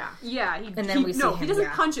away. Yeah. He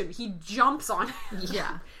doesn't punch him. He jumps on him.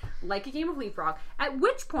 Yeah. Like a game of leapfrog. At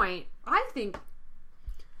which point, I think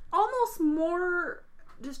almost more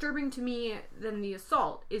disturbing to me than the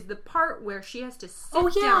assault is the part where she has to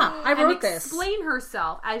sit down and explain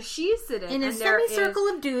herself as she's sitting in a semicircle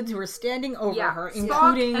of dudes who are standing over her, Spock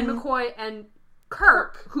including and McCoy and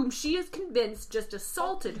Kirk, whom she is convinced just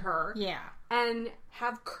assaulted her. Yeah. And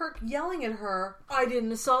have Kirk yelling at her, I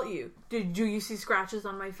didn't assault you. Do you see scratches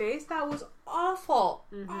on my face? That was awful.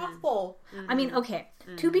 Mm-hmm. Awful. Mm-hmm. I mean, okay,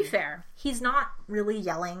 to be fair, he's not really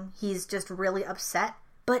yelling. He's just really upset.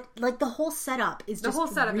 But, like, the whole setup is just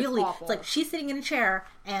really... It's like, she's sitting in a chair,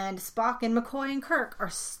 and Spock and McCoy and Kirk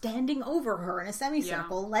are standing over her in a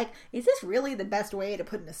semicircle. Yeah. Like, is this really the best way to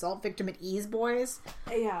put an assault victim at ease, boys?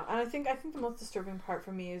 Yeah, and I think the most disturbing part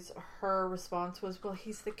for me is her response was, well,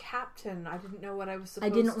 he's the captain. I didn't know what I was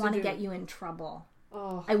supposed to do. I didn't want to get you in trouble.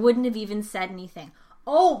 Oh. I wouldn't have even said anything.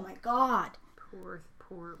 Oh, my God. Poor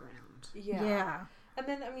Round. Yeah. And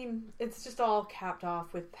then, I mean, it's just all capped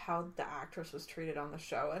off with how the actress was treated on the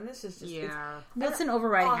show. And this is just... Yeah. That's an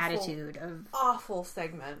overriding attitude of... Awful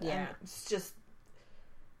segment. Yeah. And it's just...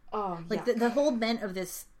 Oh, like, the whole bent of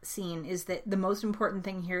this scene is that the most important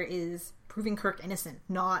thing here is proving Kirk innocent,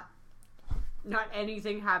 not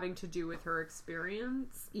anything having to do with her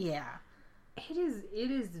experience. Yeah. It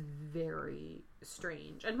is very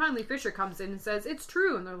strange. And finally Fisher comes in and says, it's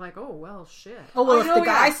true. And they're like, oh, well, shit. Oh, well, if the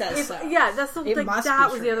guy says so. Yeah, that's the thing. That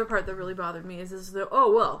was the other part that really bothered me is that,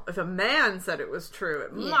 oh, well, if a man said it was true,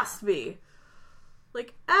 it must be.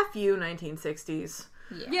 Like, F you, 1960s.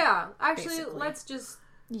 Yeah, actually, basically.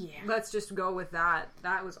 Let's just go with that.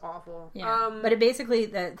 That was awful. Yeah. But it basically,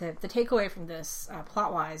 the takeaway from this,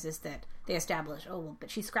 plot-wise, is that they establish, oh, well,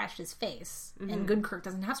 but she scratched his face, and good Kirk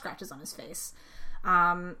doesn't have scratches on his face.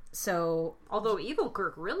 So... Although evil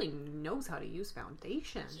Kirk really knows how to use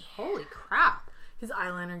foundation. Yeah. Holy crap. His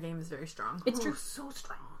eyeliner game is very strong. It's true. So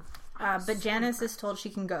strong. But Janice is told she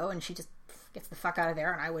can go, and she just gets the fuck out of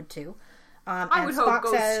there, and I would too. I would hope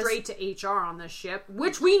go straight to HR on this ship,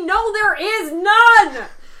 which we know there is none!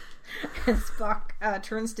 And Spock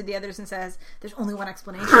turns to the others and says, there's only one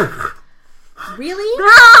explanation. Really? There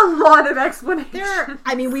are a lot of explanations.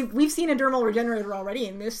 I mean, we've seen a dermal regenerator already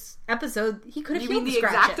in this episode. He could have healed the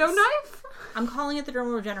scratches. You mean the X-Acto knife? I'm calling it the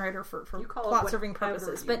dermal regenerator for You call it plot serving whatever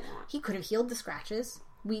purposes, you but want. he could have healed the scratches.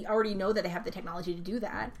 We already know that they have the technology to do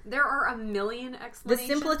that. There are a million The explanations.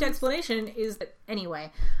 simplest explanation is that,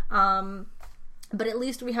 anyway, but at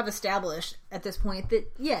least we have established at this point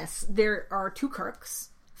that, yes, there are 2 Kirks.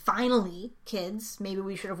 Finally, kids. Maybe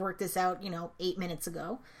we should have worked this out, 8 minutes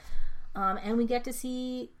ago. And we get to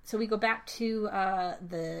see... So we go back to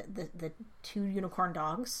the 2 unicorn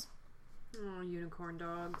dogs. Oh, unicorn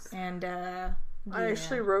dogs. And, I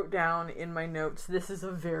actually wrote down in my notes, this is a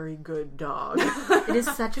very good dog. It is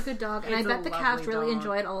such a good dog. And I It's a bet the cast lovely really dog.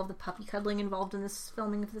 enjoyed all of the puppy cuddling involved in this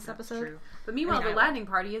filming of this episode. True. But meanwhile, the landing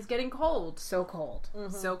party is getting cold. So cold.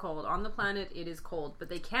 So cold. On the planet, it is cold. But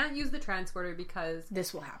they can't use the transporter because...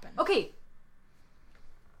 This will happen. Okay.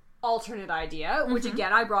 Alternate idea, which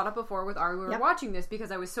again I brought up before with Ari. We were watching this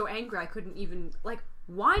because I was so angry I couldn't even... Like,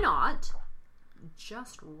 why not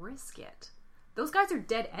just risk it? Those guys are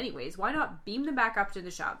dead anyways. Why not beam them back up to the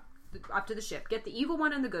ship, get the evil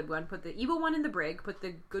one and the good one, put the evil one in the brig, put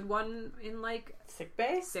the good one in, like... Sick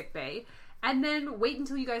bay? Sick bay. And then wait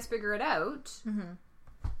until you guys figure it out.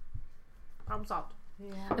 Problem solved.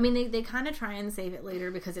 Yeah. I mean, they kind of try and save it later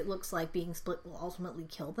because it looks like being split will ultimately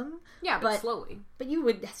kill them. Yeah, but slowly. But you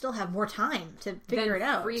would still have more time to figure it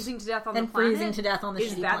out. Freezing to death on Than the planet. freezing to death on the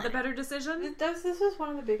Is shitty that planet. the better decision? This is one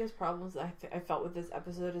of the biggest problems I felt with this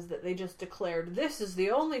episode is that they just declared this is the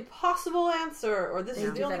only possible answer or this is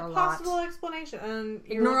do the only that a lot. possible explanation. And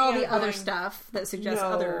you're Ignore all looking the at other going, stuff that suggests no,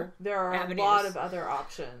 other there are avenues. a lot of other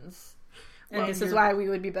options. And this is why we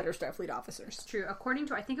would be better Starfleet officers. True. According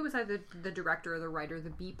to, I think it was either the director or the writer, the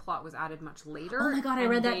B plot was added much later. Oh my god, I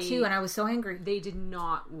read that too, and I was so angry. They did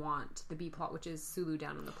not want the B plot, which is Sulu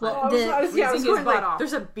down on the Well, planet. I was freezing going his butt like, off.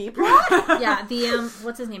 there's a B plot? Yeah, the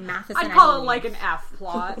what's his name, Matheson. I'd call it believe. like an F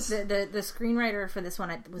plot. The screenwriter for this one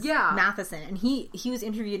was Matheson, and he was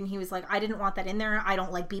interviewed and he was like, I didn't want that in there. I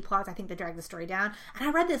don't like B plots. I think they drag the story down. And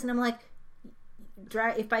I read this and I'm like,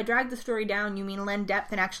 if by drag the story down you mean lend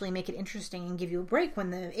depth and actually make it interesting and give you a break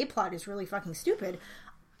when the A plot is really fucking stupid,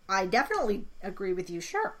 I definitely agree with you.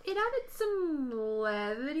 Sure, it added some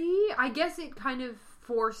levity. I guess it kind of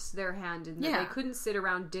forced their hand in that they couldn't sit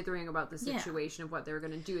around dithering about the situation of what they were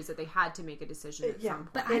going to do. Is that they had to make a decision at some point.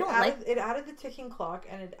 but I don't like it. Added the ticking clock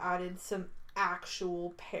and it added some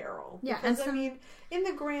actual peril. Yeah, because and I mean, in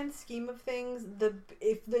the grand scheme of things,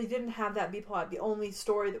 if they didn't have that B plot, the only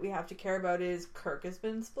story that we have to care about is Kirk has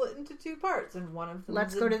been split into 2 parts, and one of them.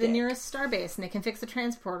 Let's go to the nearest starbase, and they can fix the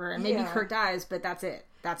transporter, and maybe Kirk dies, but that's it.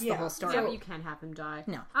 That's the whole story. Yeah, but you can't have him die.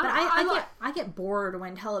 No, but I get bored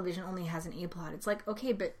when television only has an A plot. It's like,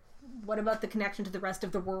 okay, but what about the connection to the rest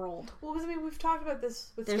of the world? Well, because I mean, we've talked about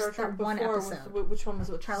this with There's Star Trek that before. one episode. Which one was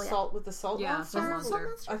it? Charlie Salt with the salt monster. Salt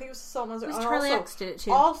monster. I think it was the salt monster. It was And Charlie also, X did it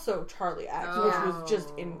too. Also, Charlie X, Oh. which was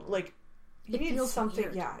just in like. You It need feels something.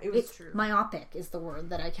 weird. Yeah, it was It's true. myopic is the word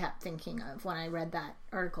that I kept thinking of when I read that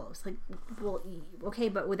article. It's like, well, okay,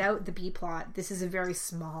 but without the B plot, this is a very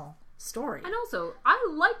small story. And also, I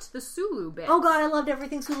liked the Sulu bit. Oh god, I loved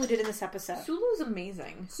everything Sulu did in this episode. Sulu's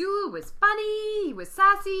amazing. Sulu was funny, he was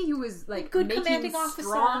sassy, he was like Good making commanding officer.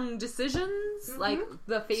 strong decisions, like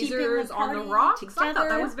the Keeping phasers the on the party rocks. I thought together.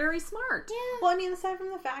 that was very smart. Well, I mean, aside from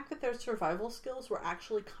the fact that their survival skills were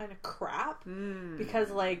actually kind of crap, because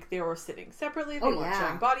like they were sitting separately, they weren't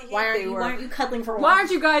showing body heat. Why they aren't you cuddling for a Why while? ahed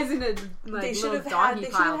you guys in a like they should little have doggy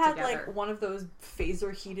pile had together? like one of those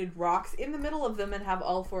phaser heated rocks in the middle of them and have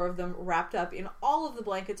all 4 of them wrapped up in all of the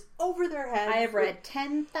blankets over their heads. I have read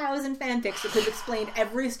 10,000 fanfics that could explain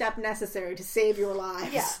every step necessary to save your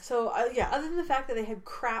lives. Yeah. So other than the fact that they had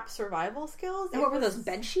crap survival skills, And what were those,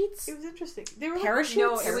 bed sheets? It was interesting. They were Parachutes?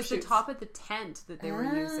 No, it was the Parachutes. top of the tent that they were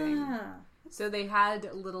using. Ah. So they had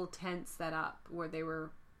little tents set up where they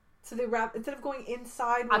were So they wrapped instead of going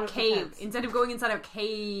inside one a of the cave. tents. Instead of going inside a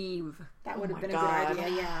cave That would have my been God. a good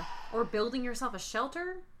idea, yeah. or building yourself a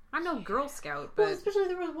shelter. I'm no Girl Scout, Well, but especially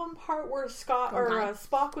there was one part where Okay.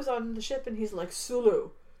 Spock was on the ship and he's like, Sulu,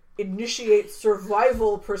 initiate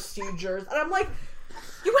survival procedures. And I'm like,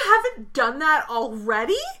 you haven't done that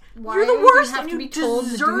already? Why You're the would you worst have and to you be told to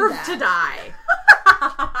do deserve that? to die.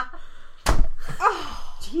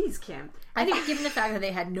 jeez, Kim. I think given the fact that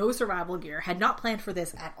they had no survival gear, had not planned for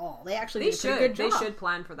this at all, they actually They did a pretty good should. job. They should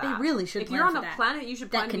plan for that. They really should If plan you're on for a that. planet, you should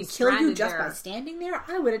plan That to can be kill you stranded just there. by standing there.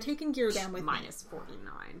 I would have taken gear down with me. Minus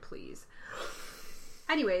 49, please.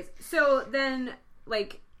 Anyways, so then,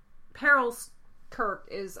 like, Peril's Kirk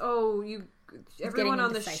is, everyone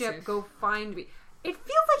on the indecisive. ship, go find me. It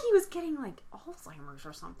feels like he was getting, like, Alzheimer's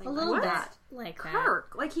or something. A little Like, bit what? like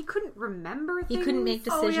Kirk. Like, he couldn't remember things. He couldn't make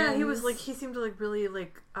decisions. Oh yeah, he seemed like really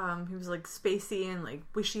like he was like spacey and like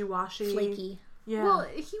wishy-washy. Flaky. Yeah. Well,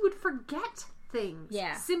 he would forget things.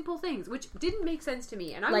 Yeah. Simple things, which didn't make sense to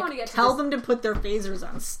me. And I Like, want to get to tell this. them to put their phasers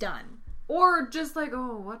on stun. Or just like,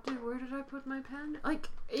 oh, where did I put my pen? Like,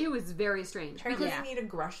 it was very strange. Apparently Yeah. you need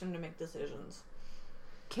aggression to make decisions.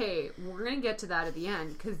 Okay, we're gonna get to that at the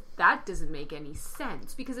end, because that doesn't make any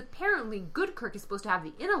sense. Because apparently Good Kirk is supposed to have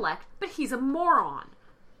the intellect, but he's a moron.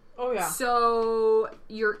 Oh, yeah. So,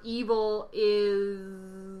 your evil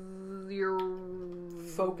is your...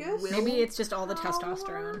 Focus? will Maybe it's just all the power?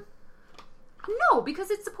 testosterone. No,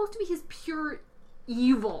 because it's supposed to be his pure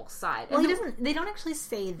evil side. Well, And he doesn't. They don't actually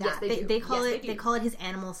say that. Yes, they do. They call Yes, it. they They do. call it his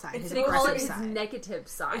animal side, It's his They call it aggressive his side. negative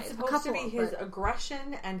side. It's supposed to be couple, his but-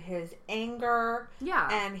 aggression and his anger, Yeah.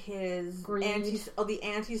 and his Greed. the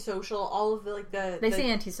antisocial, all of the like the They the,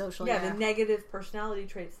 say antisocial. the negative personality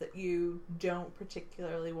traits that you don't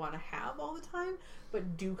particularly want to have all the time,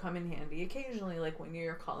 but do come in handy occasionally, like when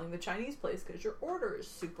you're calling the Chinese place because your order is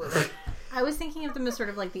super late. I was thinking of them as sort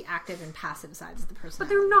of like the active and passive sides of the But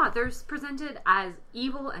personality. they're not. They're presented as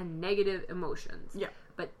evil and negative emotions. Yeah.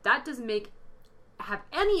 But that doesn't have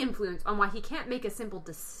any influence on why he can't make a simple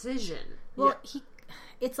decision. Well,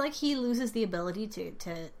 it's like he loses the ability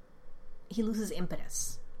he loses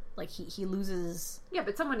impetus. Like he loses, Yeah,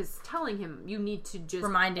 but someone is telling him you need to just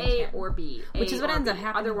Reminding A him. or B. Which A is what or ends B. up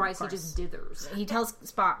happening, Otherwise, of he course. just dithers. he tells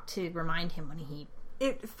Spock to remind him when he.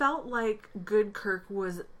 It felt like Good Kirk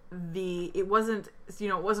was it wasn't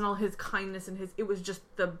all his kindness and it was just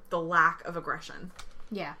the lack of aggression.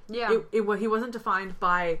 Yeah. Yeah. He wasn't defined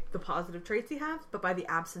by the positive traits he has, but by the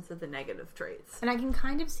absence of the negative traits. And I can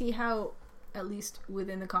kind of see how, at least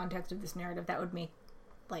within the context of this narrative, that would make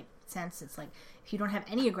like sense. It's like if you don't have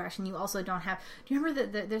any aggression, you also don't have. Do you remember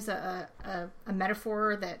that there's a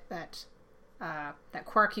metaphor that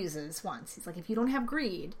Quark uses once? He's like, if you don't have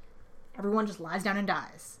greed, everyone just lies down and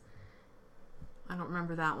dies. I don't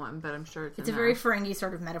remember that one, but I'm sure It's a very Ferengi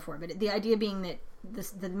sort of metaphor, but the idea being that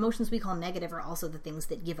the emotions we call negative are also the things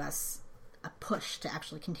that give us a push to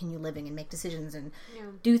actually continue living and make decisions and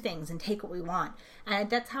do things and take what we want. And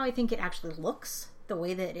that's how I think it actually looks, the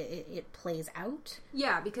way that it plays out.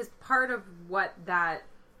 Yeah, because part of what that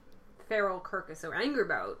Feral Kirk is so angry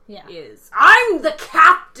about is, I'm the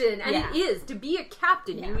captain! And Yeah. it is. To be a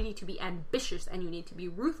captain, Yeah. you need to be ambitious and you need to be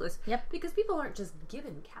ruthless. Yep. Because people aren't just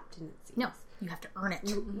given captaincies. No, you have to earn it.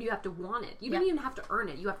 You have to want it. You Yep. don't even have to earn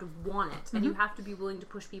it. You have to want it. And you have to be willing to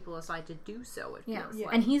push people aside to do so, it Yeah. feels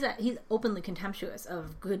like. And he's openly contemptuous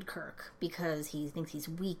of Good Kirk because he thinks he's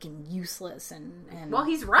weak and useless and Well,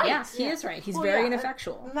 he's right. Yeah, he is right. He's very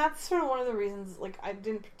ineffectual. And that's sort of one of the reasons, like, I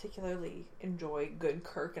didn't particularly enjoy Good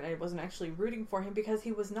Kirk, and I wasn't actually rooting for him because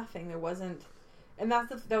he was nothing. There wasn't, and that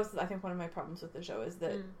was I think one of my problems with the show is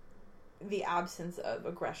that the absence of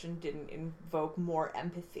aggression didn't invoke more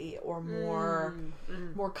empathy or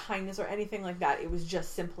more kindness or anything like that. It was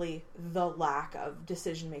just simply the lack of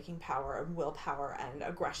decision-making power and willpower and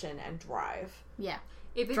aggression and drive. Yeah.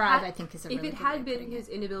 If it Drive, had, I think, is a if really it good way had of been putting his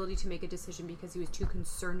inability to make a decision because he was too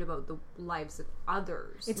concerned about the lives of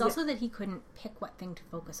others. It's also that he couldn't pick what thing to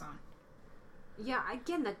focus on. Yeah,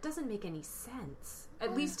 again, that doesn't make any sense.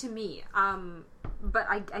 At least to me. But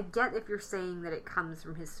I get if you're saying that it comes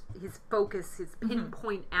from his focus, his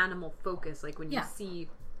pinpoint animal focus, like when you see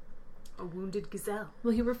a wounded gazelle.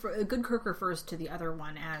 Well, Good Kirk refers to the other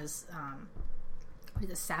one as what is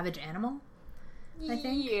a savage animal, I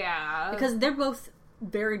think. Yeah. Because they're both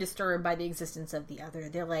very disturbed by the existence of the other.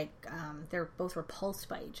 They're like they're both repulsed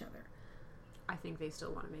by each other. I think they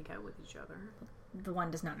still want to make out with each other. The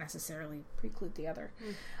one does not necessarily preclude the other.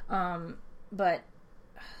 But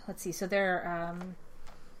let's see. So they're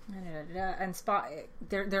and Spock.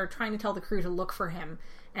 They're trying to tell the crew to look for him,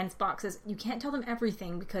 and Spock says, "You can't tell them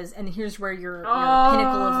everything because." And here's where your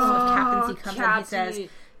pinnacle of captaincy comes in. He says,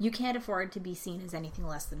 "You can't afford to be seen as anything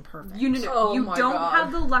less than perfect." You my don't God.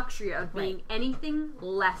 have the luxury of being anything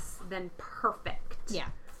less than perfect. Yeah.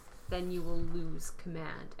 Then you will lose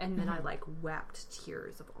command. And then I wept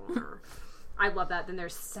tears of honor. I love that. Then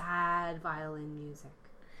there's sad violin music.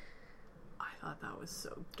 I thought that was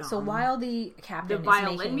so dumb. So while the The captain is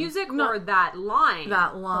violin making, music or that line?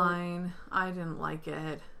 that line, I didn't like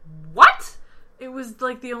it. What? It was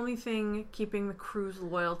like the only thing keeping the crew's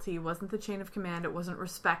loyalty wasn't the chain of command. It wasn't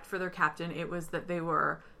respect for their captain. It was that they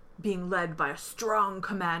were being led by a strong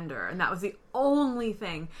commander, and that was the only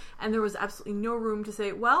thing. And there was absolutely no room to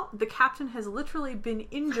say, well, the captain has literally been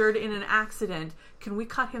injured in an accident. Can we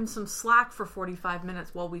cut him some slack for 45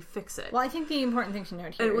 minutes while we fix it? Well, I think the important thing to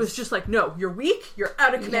note here And it was is just like, no, you're weak, you're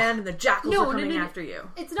out of command, and the jackals are coming after you.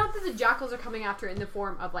 It's not that the jackals are coming after it in the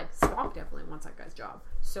form of Spock definitely wants that guy's job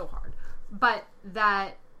so hard, but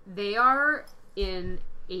that they are in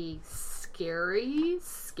a scary,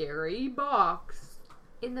 scary box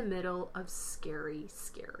in the middle of scary,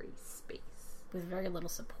 scary space. With very little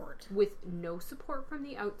support. With no support from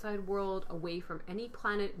the outside world, away from any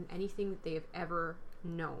planet and anything that they have ever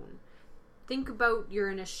known. Think about you're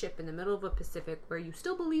in a ship in the middle of a Pacific where you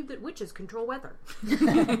still believe that witches control weather.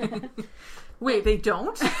 Wait, they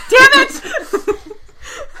don't? Damn it!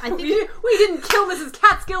 I think we didn't kill Mrs.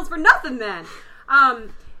 Catskills for nothing then.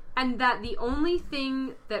 And that the only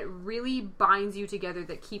thing that really binds you together,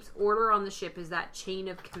 that keeps order on the ship, is that chain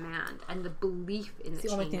of command and the belief in the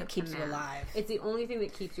chain of command. It's the only thing that keeps you alive. It's the only thing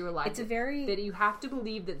that keeps you alive. It's a very... That you have to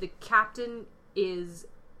believe that the captain is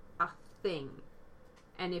a thing.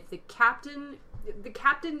 And if the captain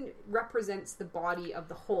represents the body of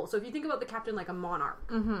the whole. So if you think about the captain like a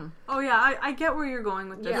monarch. Mm-hmm. Oh yeah, I get where you're going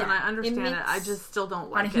with this, and I understand it. I just still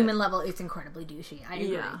don't like it. On a human level, it's incredibly douchey. I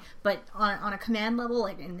agree. Yeah. But on a command level,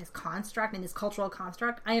 like in this construct, in this cultural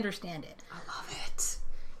construct, I understand it. I love it.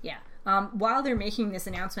 Yeah. While they're making this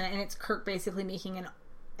announcement, and it's Kirk basically making an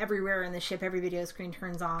everywhere in the ship, every video screen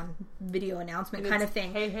turns on, video announcement kind of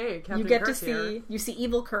thing. Hey, Captain you get Kirk to see here. You see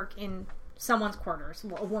evil Kirk in someone's quarters.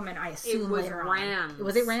 Well, a woman, I assume. It was later Rand's. On.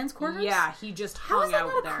 Was it Rand's quarters? Yeah, he just How hung is that out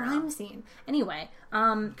not a there. crime scene? Anyway,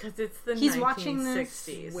 because it's the he's 1960s. watching this.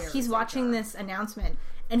 He's watching this announcement,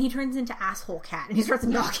 and he turns into asshole cat, and he starts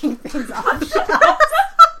knocking things off shelves.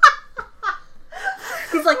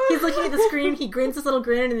 He's looking at the screen. He grins this little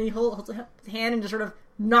grin, and then he holds his hand and just sort of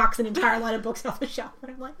knocks an entire line of books off the shelf. And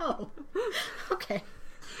I'm like, oh, okay.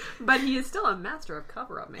 But he is still a master of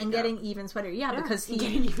cover-up makeup. And getting even sweatier. Yeah, because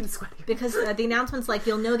getting even sweatier. Because the announcement's like,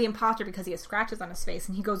 you'll know the imposter because he has scratches on his face,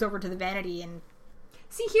 and he goes over to the vanity and...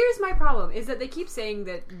 See, here's my problem, is that they keep saying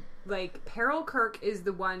that, like, Peril Kirk is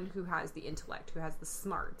the one who has the intellect, who has the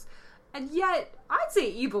smarts. And yet, I'd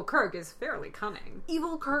say Evil Kirk is fairly cunning.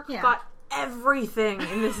 Evil Kirk got everything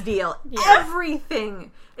in this deal. Yeah.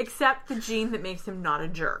 Everything! Except the gene that makes him not a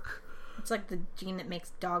jerk. It's like the gene that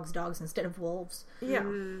makes dogs instead of wolves. Yeah.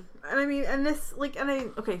 And I mean, and this, like,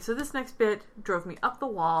 okay, so this next bit drove me up the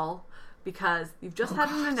wall because you've just had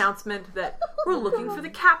an announcement that we're looking for the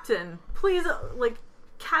captain. Please, like,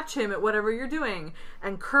 catch him at whatever you're doing.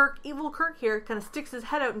 And Kirk, evil Kirk here, kind of sticks his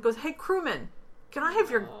head out and goes, hey, crewman, can I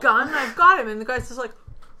have your gun? I've got him. And the guy's just like,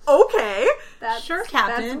 okay. Sure,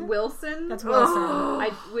 Captain. That's Wilson. That's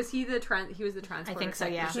Wilson. Was he the he was the transporter? I think so,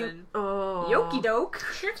 yeah. Yoki doke.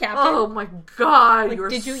 Sure, Captain. Oh my god, like, you're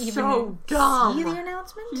did you even so dumb. See the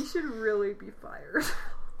announcement? He should really be fired.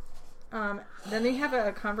 Then they have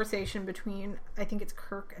a conversation between, I think it's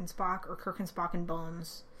Kirk and Spock, or Kirk and Spock and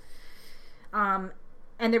Bones. And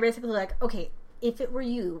they're basically like, okay, if it were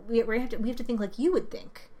you, we have to think like you would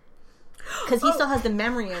think. Because he still has the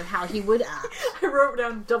memory of how he would act. I wrote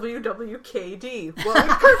down WWKD. What would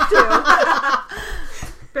Kirk do?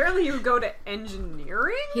 Apparently you would go to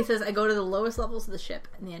engineering? He says, I go to the lowest levels of the ship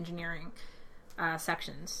in the engineering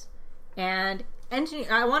sections. And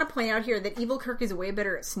I want to point out here that Evil Kirk is way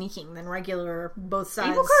better at sneaking than regular both sides.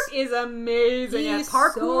 Evil Kirk is amazing at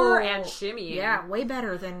parkour and shimmying. Yeah, way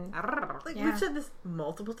better than... Like, we've said this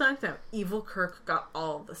multiple times now. Evil Kirk got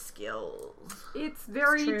all the skills. It's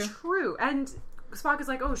very true. And Spock is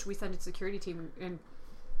like, oh, should we send a security team? And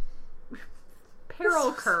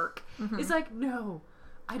Peril Kirk is like, no,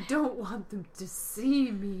 I don't want them to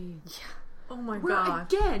see me. Yeah. Oh my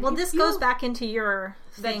god. Again, well, this goes back into your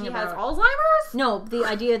thing that he about... has Alzheimer's? No, the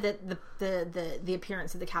idea that the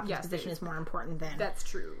appearance of the captain's position is more important than... That's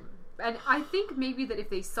true. And I think maybe that if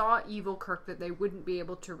they saw Evil Kirk, that they wouldn't be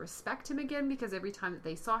able to respect him again, because every time that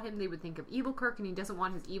they saw him, they would think of Evil Kirk, and he doesn't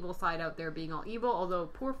want his evil side out there being all evil, although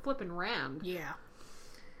poor flippin' Rand. Yeah.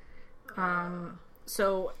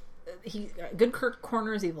 So, good Kirk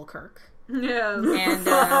corners Evil Kirk. Yes.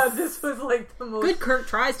 And this was like the most good Kirk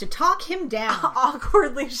tries to talk him down.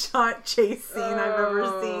 Awkwardly shot chase scene I've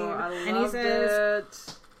ever seen. And he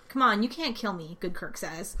says, come on, you can't kill me, good Kirk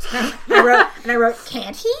says. I wrote,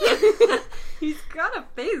 can't he? He's got a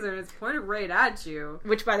phaser and it's pointed right at you.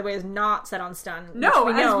 Which, by the way, is not set on stun. No,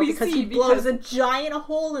 which we know, as we because see, he blows a giant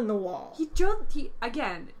hole in the wall.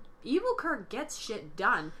 Again, Evil Kirk gets shit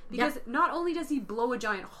done because not only does he blow a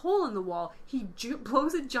giant hole in the wall, he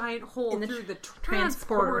blows a giant hole through the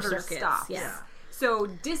transporter circuits. stuff. Yes. Yeah. So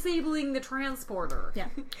disabling the transporter. Yeah.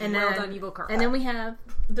 And well done, Evil Kirk. And then we have...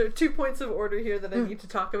 There are 2 points of order here that I need to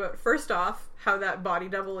talk about. First off, how that body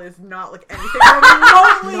double is not like anything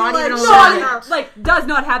remotely does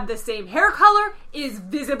not have the same hair color, is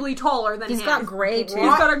visibly taller than him. He's got gray too.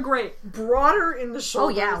 He's got a gray. Broader in the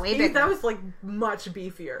shoulders. Oh yeah, way bigger. That was like much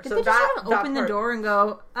beefier. Did they just sort of open the door and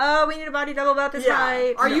go, oh, we need a body double about this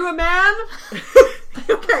height? Are you a man?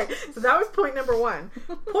 Okay, so that was point number one.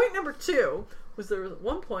 Point number two was there was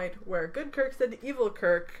one point where good Kirk said to evil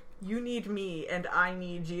Kirk, "You need me and I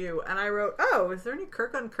need you." And I wrote, "Oh, is there any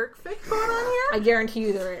Kirk on Kirk fic going on I here? guarantee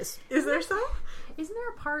you there is. Is there some?" Isn't there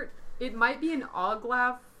a part? It might be an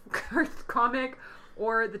Oglaf comic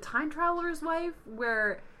or the Time Traveler's Wife,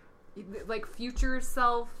 where like future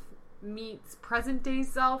self meets present day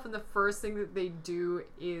self, and the first thing that they do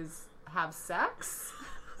is have sex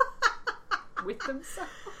with themselves.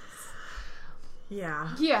 Yeah.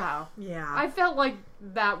 Yeah, Yeah. I felt like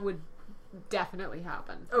that would definitely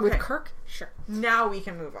happen. Okay. With Kirk? Sure. Now we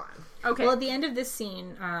can move on. Okay. Well, at the end of this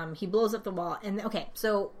scene, he blows up the wall, and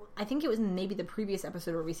so I think it was maybe the previous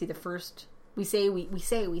episode where we see the first. We say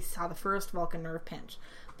we saw the first Vulcan nerve pinch,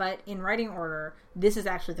 but in writing order, this is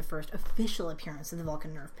actually the first official appearance of the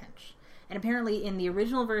Vulcan nerve pinch. And apparently, in the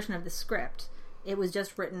original version of the script, it was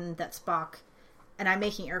just written that Spock, and I'm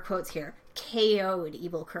making air quotes here, KO'd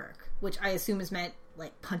evil Kirk, which I assume is meant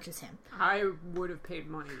like punches him. I would have paid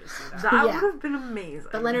money to see that. That Yeah. would have been amazing.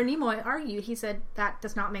 But Leonard Nimoy argued, he said that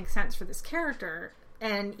does not make sense for this character.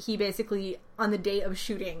 And he basically, on the day of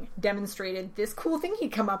shooting, demonstrated this cool thing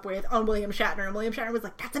he'd come up with on William Shatner. And William Shatner was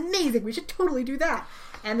like, "That's amazing, we should totally do that."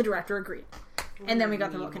 And the director agreed. And then we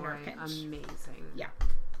got the Vulcan nerve pinch. Amazing. Yeah.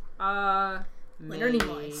 Leonard Leonard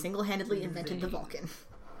Nimoy single-handedly invented the Vulcan.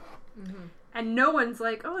 And no one's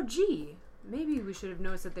like, "Oh, gee, maybe we should have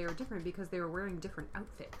noticed that they were different because they were wearing different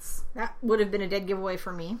outfits." That would have been a dead giveaway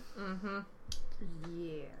for me.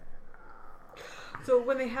 Yeah. So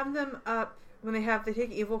when they have them up, they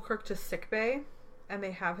take evil Kirk to sickbay, and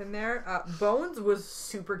they have him there. Bones was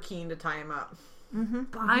super keen to tie him up.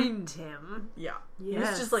 Bind him. Yeah. He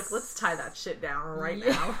Yes. was just like, "Let's tie that shit down right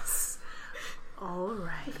Yes. All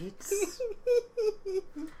right.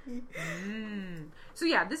 So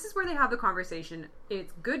yeah, this is where they have the conversation.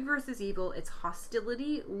 It's good versus evil. It's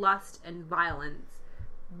hostility, lust, and violence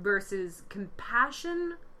versus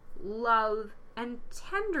compassion, love, and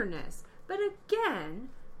tenderness. But again,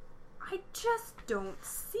 I just don't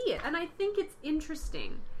see it. And I think it's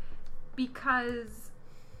interesting because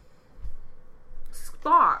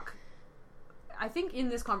Spock, I think in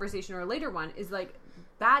this conversation or a later one, is like,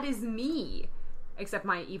 that is me. Except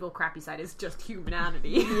my evil, crappy side is just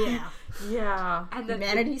humanity. Yeah. Yeah. And that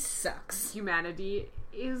Humanity sucks. humanity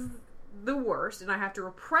is the worst, and I have to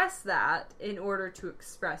repress that in order to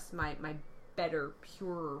express my better,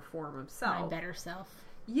 purer form of self. My better self.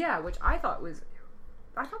 Yeah, which I thought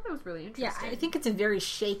that was really Yeah, interesting. I think it's a very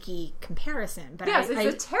shaky comparison. But yes,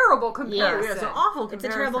 it's a terrible comparison. Yeah, it's an awful comparison. It's a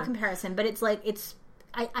terrible comparison, but it's like,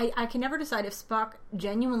 I can never decide if Spock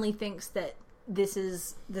genuinely thinks that this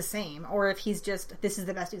is the same, or if he's just, this is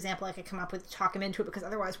the best example I could come up with to talk him into it, because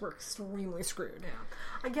otherwise we're extremely screwed. Yeah.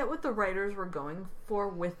 I get what the writers were going for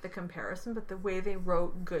with the comparison, but the way they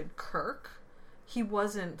wrote good Kirk, he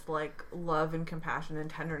wasn't like love and compassion and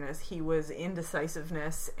tenderness. He was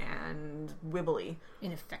indecisiveness and wibbly.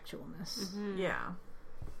 Ineffectualness. Yeah.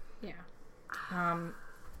 Yeah.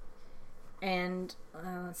 And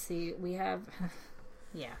let's see, we have,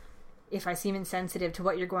 yeah. If I seem insensitive to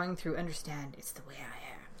what you're going through, understand it's the way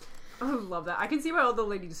I am. I love that. I can see why all the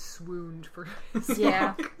ladies swooned for his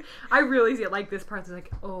Yeah. song. I really see it. Like, this part's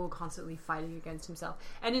like, constantly fighting against himself.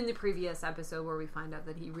 And in the previous episode where we find out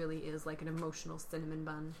that he really is like an emotional cinnamon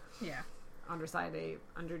bun. Yeah.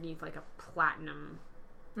 Underneath like a platinum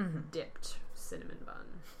dipped cinnamon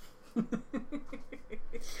bun.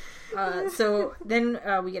 So then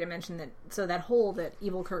we get a mention that, so that hole that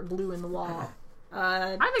Evil Kirk blew in the wall,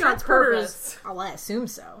 I think on transporters, purpose. well, I assume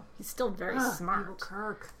so. He's still very smart. Evil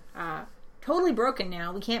Kirk. Totally broken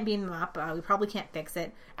now. We can't beam him up. We probably can't fix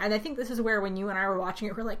it. And I think this is where, when you and I were watching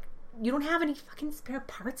it, we're like, you don't have any fucking spare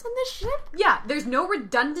parts on this ship? Yeah, there's no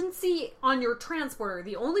redundancy on your transporter.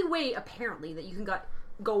 The only way, apparently, that you can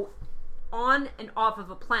go on and off of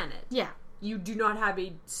a planet. Yeah. You do not have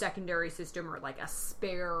a secondary system or like a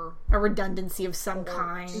spare A redundancy of some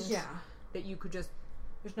kind. Yeah. that you could just.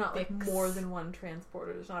 There's not like Fix. more than one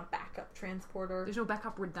transporter. There's not a backup transporter. There's no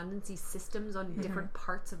backup redundancy systems on different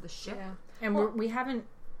parts of the ship. Yeah. And we haven't...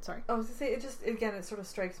 Sorry. I was gonna say, it sort of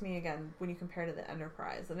strikes me again when you compare to the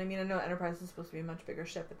Enterprise. And I mean, I know Enterprise is supposed to be a much bigger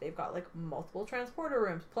ship, but they've got like multiple transporter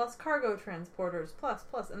rooms, plus cargo transporters, plus,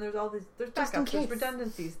 and there's all these, there's Just in backups, there's case.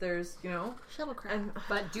 redundancies, there's, Shuttlecraft. and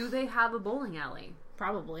But do they have a bowling alley?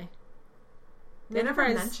 Probably. they never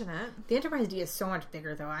mention it. The Enterprise D is so much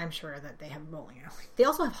bigger, though. I'm sure that they have a bowling alley. They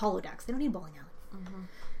also have holodecks. They don't need a bowling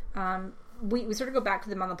alley. we sort of go back to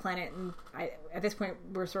them on the planet, and at this point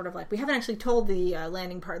we're sort of like, we haven't actually told the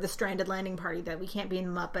the stranded landing party that we can't beam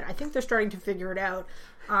them up, but I think they're starting to figure it out.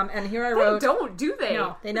 And here I wrote, They don't, do they?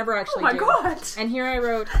 no, they never actually Oh my do. god! And here I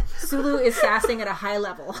wrote, Sulu is sassing at a high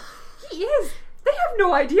level. He is. They have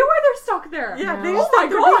no idea why they're stuck there. Yeah, No. they Oh just my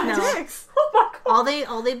think they're being god! dicks. Oh my god!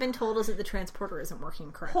 All they've been told is that the transporter isn't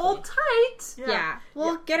working correctly. Hold tight. Yeah,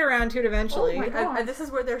 we'll get around to it eventually. Oh my God. And this is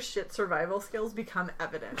where their shit survival skills become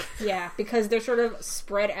evident. Yeah, because they're sort of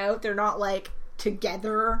spread out. They're not like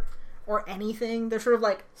together or anything. They're sort of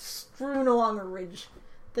like strewn along a ridge.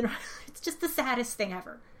 They're not, it's just the saddest thing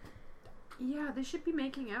ever. Yeah, they should be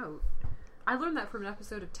making out. I learned that from an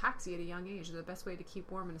episode of Taxi at a young age. The best way to keep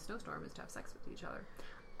warm in a snowstorm is to have sex with each other.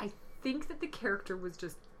 I think that the character was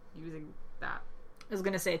just using that. I was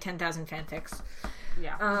going to say 10,000 fanfics.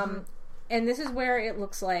 Yeah. And this is where it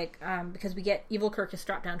looks like, because we get Evil Kirk is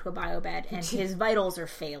strapped down to a bio bed and his vitals are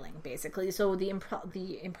failing, basically. So the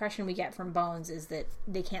impression we get from Bones is that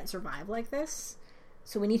they can't survive like this.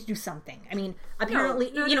 So we need to do something. I mean, apparently,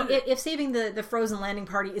 No. if saving the frozen landing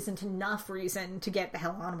party isn't enough reason to get the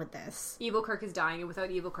hell on with this. Evil Kirk is dying, and without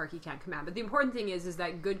Evil Kirk, he can't command. But the important thing is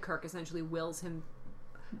that good Kirk essentially wills him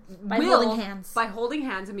By holding hands. By holding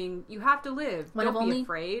hands, I mean, you have to live. Don't be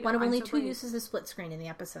afraid. One of I'm only so two brave. uses the split screen in the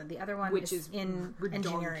episode. The other one Which is is in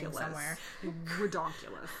engineering redonkulous. somewhere.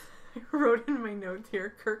 Redonkulous. I wrote in my notes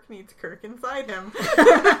here, Kirk needs Kirk inside him.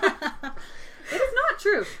 It is not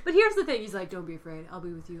true. But here's the thing. He's like, don't be afraid. I'll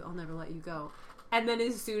be with you. I'll never let you go. And then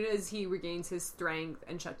as soon as he regains his strength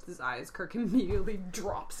and shuts his eyes, Kirk immediately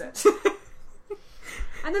drops it.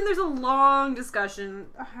 And then there's a long discussion.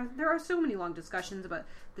 There are so many long discussions about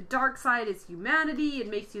the dark side is humanity. It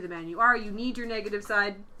makes you the man you are. You need your negative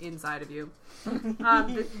side inside of you.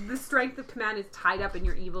 The strength of command is tied up in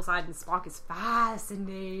your evil side, and Spock is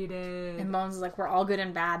fascinated. And Bones is like, we're all good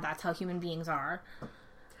and bad. That's how human beings are.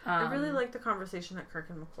 I really like the conversation that Kirk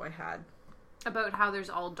and McCoy had. About how there's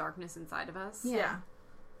all darkness inside of us. Yeah.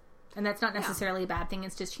 And that's not necessarily a bad thing.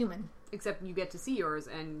 It's just human. Except you get to see yours,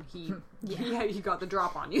 and he got the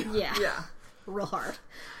drop on you. Yeah. Yeah. Real hard.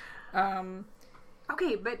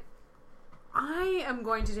 Okay, but I am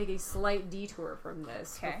going to take a slight detour from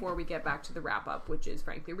this before we get back to the wrap-up, which is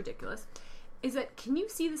frankly ridiculous. Is that, can you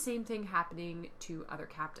see the same thing happening to other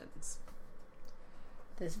captains?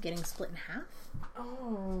 This getting split in half?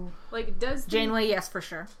 Oh. Like, does Janeway, yes, for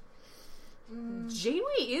sure.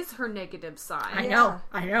 Janeway is her negative side. I know.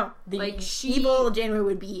 The Like, evil Janeway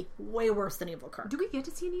would be way worse than evil Kirk. Do we get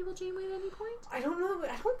to see an evil Janeway at any point? I don't know.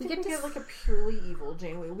 I don't think get we to get like a purely evil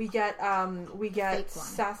Janeway. We get Fake one.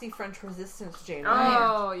 sassy French resistance Janeway.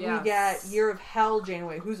 Oh, yeah. We get Year of Hell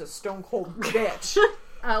Janeway, who's a stone cold bitch.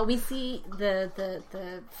 We see the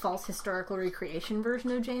false historical recreation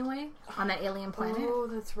version of Janeway on that alien planet. Oh,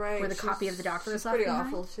 that's right. Where the copy of the Doctor is she's left pretty behind.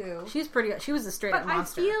 awful too. She was a straight up But I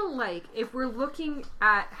monster. feel like if we're looking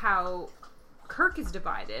at how Kirk is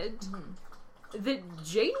divided, that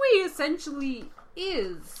Janeway essentially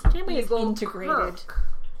is Janeway is evil integrated. Kirk.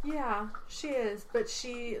 Yeah, she is, but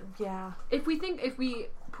If we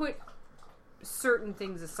put certain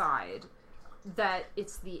things aside, that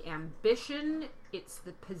it's the ambition, it's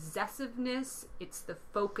the possessiveness, it's the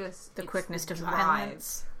focus, The it's quickness the to drive,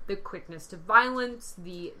 violence. the quickness to violence,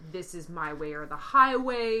 the this is my way or the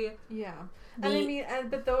highway. yeah. And I mean,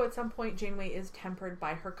 but though at some point Janeway is tempered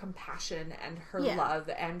by her compassion and her love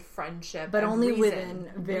and friendship, but and only reason.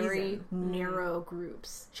 within very Reason. narrow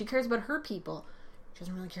groups. She cares about her people. She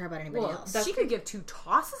doesn't really care about anybody else. that's She could give two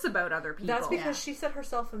tosses about other people. That's because she set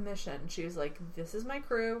herself a mission. She was like, "This is my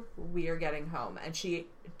crew. We are getting home," and she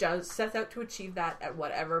sets out to achieve that at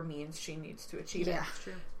whatever means she needs to achieve it. That's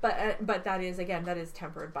true. But that is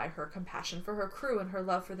tempered by her compassion for her crew and her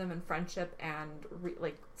love for them and friendship and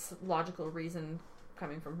logical reason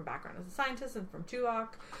coming from her background as a scientist and from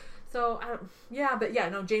Tuvok. So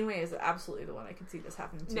Janeway is absolutely the one I could see this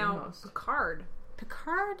happening to the Now, most. Picard.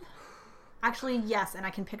 Actually, yes, and I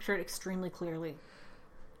can picture it extremely clearly.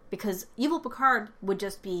 Because evil Picard would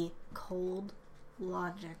just be cold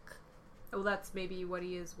logic. Oh, that's maybe what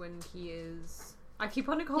he is when he is... I keep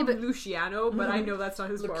wanting to call him Luciano, but I know that's not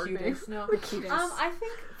his Borg name. Locutus, no. I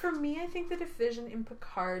think the division in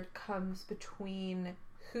Picard comes between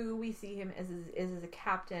who we see him as a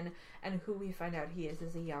captain and who we find out he is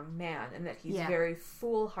as a young man, and that he's very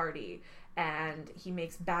foolhardy and he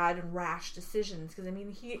makes bad and rash decisions. Because I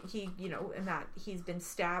mean, he in that he's been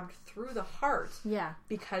stabbed through the heart,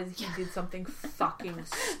 because he did something fucking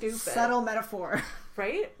stupid. Subtle metaphor,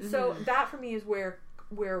 right? Mm-hmm. So that for me is where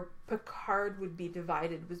Picard would be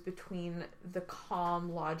divided, was between the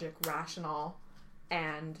calm, logic, rational,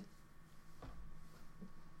 and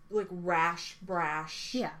like rash,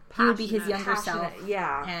 brash. Yeah, he would be his passionate, younger self.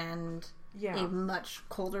 Yeah. And Yeah. a much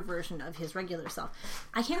colder version of his regular self.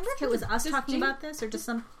 I can't remember if it was us talking about this or just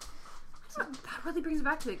some... That really brings it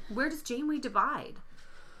back to, like, where does Janeway divide?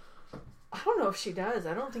 I don't know if she does.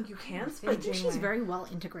 I don't think you can I split think Janeway. she's very well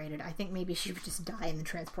integrated. I think maybe she would just die in the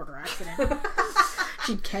transporter accident.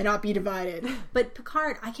 She cannot be divided. But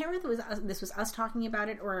Picard, I can't remember if it was this was us talking about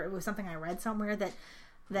it or it was something I read somewhere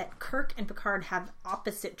that Kirk and Picard have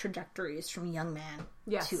opposite trajectories from young man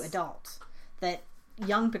to adult. That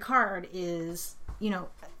young Picard is,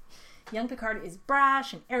 young Picard is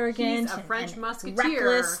brash and arrogant. He's a French and musketeer,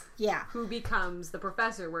 reckless. Yeah, who becomes the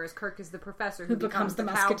professor, whereas Kirk is the professor who becomes the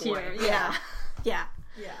musketeer. cowboy. Yeah.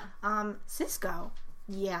 Yeah. Cisco,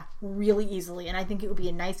 really easily, and I think it would be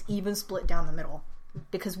a nice even split down the middle.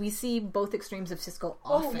 Because we see both extremes of Cisco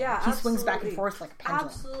often. Oh, yeah, he swings back and absolutely. forth like a pendulum.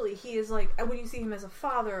 Absolutely. He is like, when you see him as a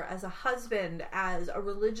father, as a husband, as a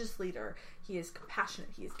religious leader, he is compassionate,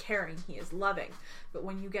 he is caring, he is loving. But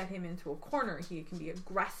when you get him into a corner, he can be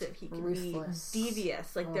aggressive, he can Ruthless. be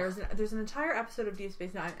devious. Like, there's an entire episode of Deep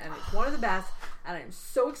Space Nine, and it's one of the best, and I'm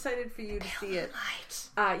so excited for you to see it.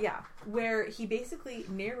 Where he basically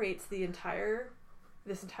narrates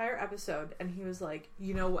this entire episode, and he was like,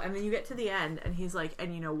 and then you get to the end, and he's like,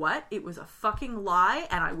 and you know what? It was a fucking lie,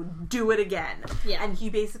 and I would do it again. Yeah. And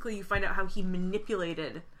you find out how he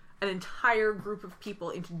manipulated an entire group of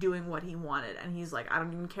people into doing what he wanted, and he's like, I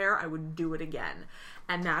don't even care, I would do it again.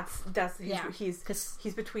 And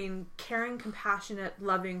he's between caring, compassionate,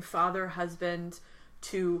 loving father, husband,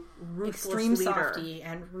 to ruthless extreme leader. softy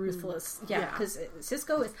and ruthless. Because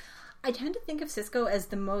Cisco is... I tend to think of Cisco as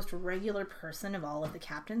the most regular person of all of the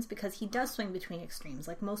captains because he does swing between extremes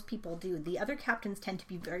like most people do. The other captains tend to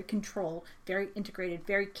be very controlled, very integrated,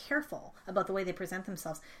 very careful about the way they present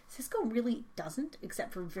themselves. Cisco really doesn't,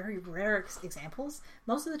 except for very rare examples.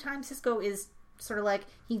 Most of the time Cisco is sort of like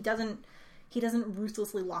he doesn't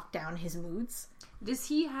ruthlessly lock down his moods. Does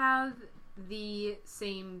he have the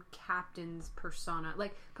same captain's persona?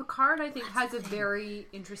 Like, Picard, I think, has a very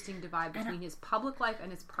interesting divide between his public life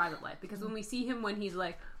and his private life. Because when we see him when he's,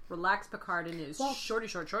 like, relaxed Picard in his short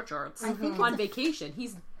shorts on vacation,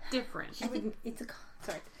 he's different. I think it's a...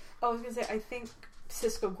 Sorry. I was going to say, I think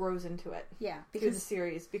Cisco grows into it. Yeah. Through the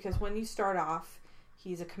series. Because when you start off,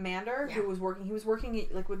 he's a commander who was working... He was working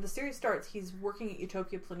at... Like, when the series starts, he's working at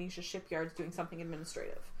Utopia Planitia shipyards doing something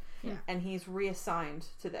administrative. Yeah. And he's reassigned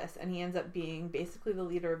to this, and he ends up being basically the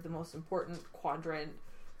leader of the most important quadrant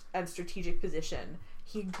and strategic position.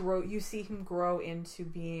 You see him grow into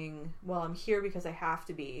being, well, I'm here because I have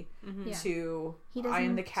to be, to I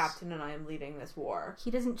am the captain and I am leading this war.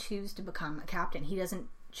 He doesn't choose to become a captain. He doesn't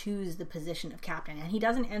choose the position of captain, and he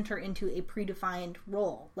doesn't enter into a predefined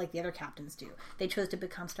role like the other captains do. They chose to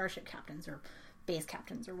become starship captains or base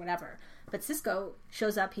captains or whatever. But Cisco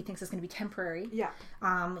shows up, he thinks it's going to be temporary. Yeah.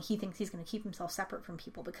 He thinks he's going to keep himself separate from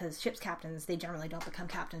people because ship's captains, they generally don't become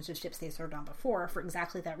captains of ships they served on before for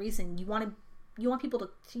exactly that reason. You want people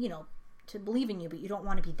to believe in you, but you don't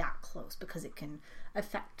want to be that close because it can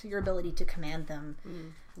affect your ability to command them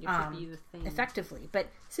effectively. But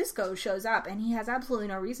Cisco shows up and he has absolutely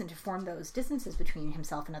no reason to form those distances between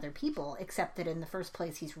himself and other people, except that in the first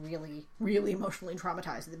place he's really, really emotionally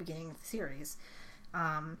traumatized at the beginning of the series.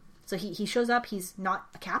 So he shows up, he's not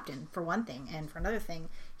a captain, for one thing, and for another thing,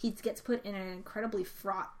 he gets put in an incredibly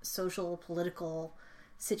fraught social, political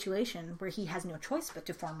situation where he has no choice but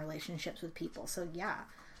to form relationships with people. So yeah,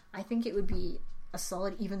 I think it would be a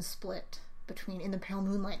solid even split between In the Pale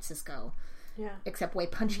Moonlight Cisco, except way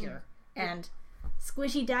punchier, and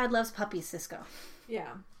Squishy Dad Loves Puppies Cisco.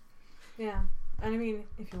 Yeah. And I mean,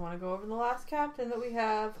 if you want to go over the last captain that we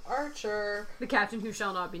have, Archer. The captain who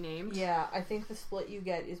shall not be named. Yeah, I think the split you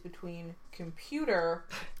get is between computer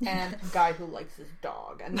and guy who likes his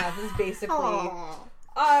dog. And that is basically...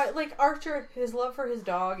 like, Archer, his love for his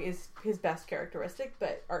dog is his best characteristic,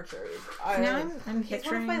 but Archer is... he's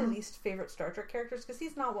one of my least favorite Star Trek characters, because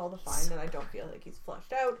he's not well defined, and I don't feel like he's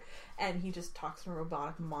fleshed out, and he just talks in a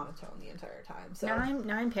robotic monotone the entire time. So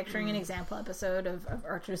Now I'm picturing an example episode of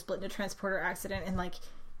Archer split in a transporter accident, and, like,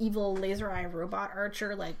 evil laser eye robot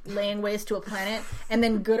Archer, like, laying waste to a planet, and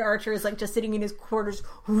then good Archer is, like, just sitting in his quarters,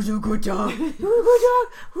 who's a good dog? Who's a good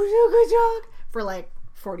dog? Who's a good dog? For, like,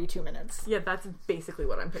 42 minutes. Yeah, that's basically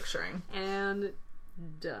what I'm picturing. And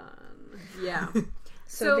done. Yeah.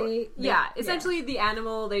 So essentially the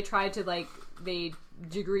animal, they tried to, like, they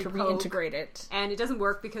degree to reintegrate it. And it doesn't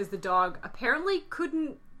work because the dog apparently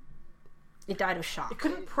couldn't It died of shock. It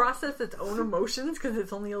couldn't process its own emotions because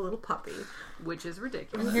it's only a little puppy. Which is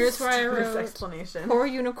ridiculous. And here's where I This wrote, explanation. poor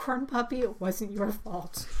unicorn puppy, it wasn't your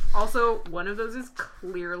fault. Also, one of those is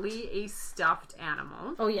clearly a stuffed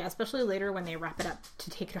animal. Oh yeah, especially later when they wrap it up to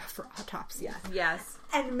take it off for autopsy. Yes.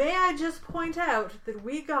 And may I just point out that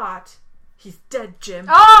we got He's Dead, Jim.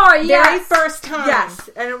 Oh, Very yes! first time. Yes,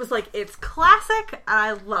 and it was like, it's classic, and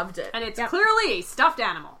I loved it. And it's clearly a stuffed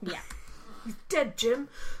animal. Yeah. He's dead, Jim.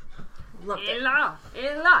 Loved it.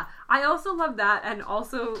 Ella. I also love that, and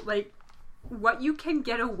also, like, what you can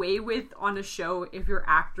get away with on a show if your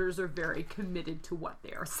actors are very committed to what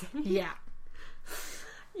they are saying. Yeah.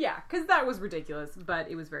 Yeah, because that was ridiculous, but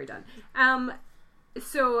it was very done.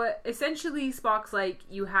 So, essentially, Spock's like,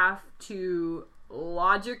 you have to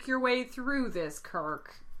logic your way through this,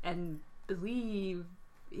 Kirk, and believe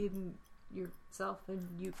in yourself, and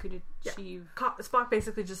you can achieve... Spock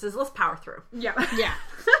basically just says, let's power through. Yeah. Yeah.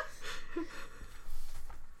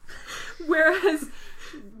 Whereas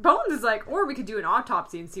Bones is like, or we could do an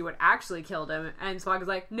autopsy and see what actually killed him. And Spock is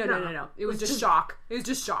like, no. It was just shock. It was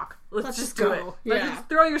just shock. Let's just do it. Let's just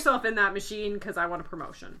throw yourself in that machine because I want a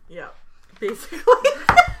promotion. Yeah. Basically.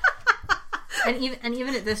 And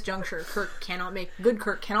even at this juncture, Kirk cannot make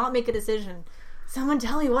a decision. Someone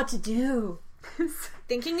tell me what to do.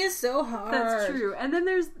 Thinking is so hard. That's true. And then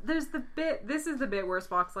there's the bit, this is the bit where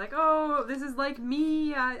Spock's like, oh, this is like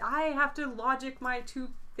me. I have to logic my two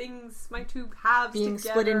things, my two halves Being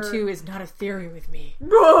together. split in two is not a theory with me.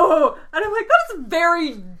 Whoa! And I'm like, that's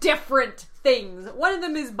very different things. One of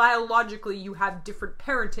them is biologically you have different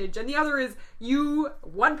parentage, and the other is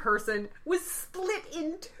one person, was split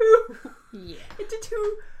in two. Yeah. Into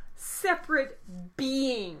two separate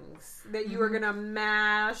beings that you are gonna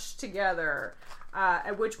mash together.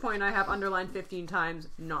 At which point I have underlined 15 times,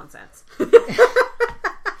 nonsense.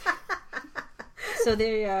 So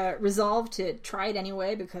they resolve to try it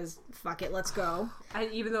anyway because fuck it, let's go.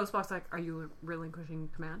 And even though Spock's like, are you relinquishing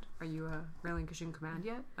command? Are you relinquishing command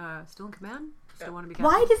yet? Still in command? Still want to be captain?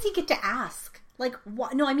 Why does he get to ask? Like,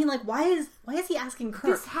 why? No, I mean, like, why is he asking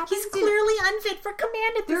Kirk? This happens He's clearly unfit for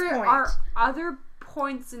command at this There point. are other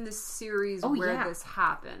points in the series where yeah. this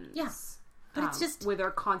happens. Yeah. But it's just... where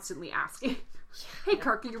they're constantly asking, hey,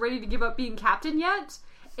 Kirk, are you ready to give up being captain yet?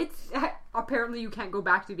 It's apparently you can't go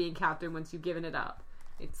back to being captain once you've given it up.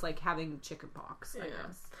 It's like having chicken pox, I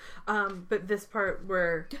guess. But this part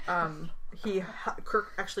where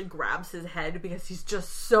Kirk actually grabs his head because he's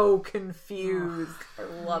just so confused. I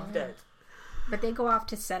loved it. But they go off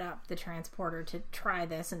to set up the transporter to try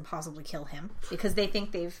this and possibly kill him because they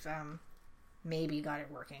think they've maybe got it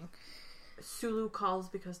working. Sulu calls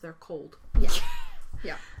because they're cold. Yeah.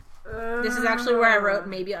 Yeah. This is actually where I wrote,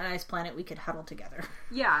 maybe on Ice Planet we could huddle together.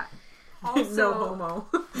 Yeah. Also, No homo.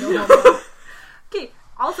 No homo. Okay,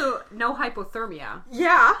 also, no hypothermia.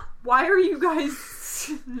 Yeah. Why are you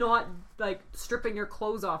guys not, like, stripping your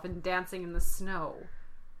clothes off and dancing in the snow?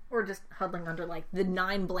 Or just huddling under, like, the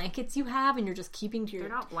 9 blankets you have and you're just keeping to your...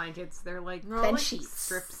 They're not blankets, they're like bed like sheets.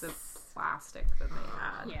 Strips of plastic that they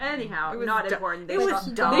had. Yeah. Anyhow, It was not du- important. it was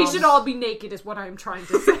dumb. They should all be naked is what I'm trying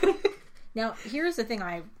to say. Now, here's the thing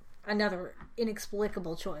another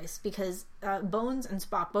inexplicable choice, because Bones and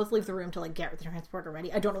Spock both leave the room to, like, get the transporter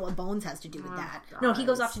ready. I don't know what Bones has to do with that. No, he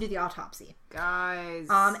goes off to do the autopsy. Guys.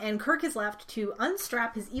 And Kirk is left to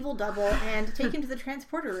unstrap his evil double and take him to the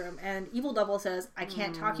transporter room. And evil double says, I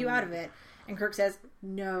can't talk you out of it. And Kirk says,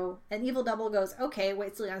 no. And evil double goes, okay,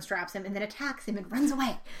 waits till he unstraps him, and then attacks him and runs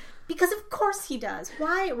away. Because of course he does.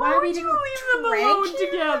 Why are we would you leave them alone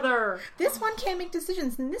together? This one can't make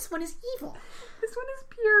decisions, and this one is evil. This one is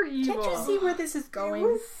pure evil. Can't you see where this is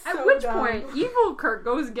going? At which point, evil Kirk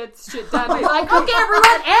goes and gets shit done. He's like, okay,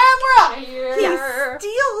 everyone, and we're out of here. He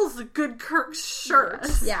steals good Kirk's shirt.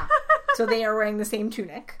 Yeah. So they are wearing the same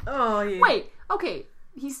tunic. Oh, yeah. Wait, okay.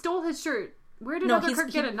 He stole his shirt. Where did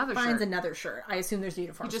Kirk get another shirt? He finds another shirt. I assume there's a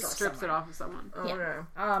uniform He just store strips somewhere. it off of someone.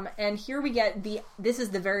 Okay. And here we get this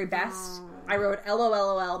is the very best. I wrote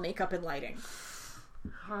LOLOL makeup and lighting.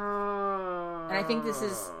 And I think this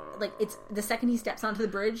is, like, it's the second he steps onto the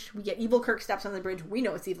bridge, we get evil Kirk steps on the bridge. We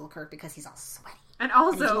know it's evil Kirk because he's all sweaty. And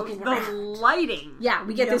also, looking the around. lighting. Yeah,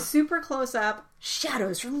 we get this super close up,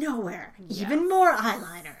 shadows from nowhere, even more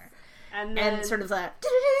eyeliner. And sort of the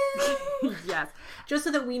yes, just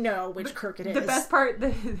so that we know which Kirk it is. The best part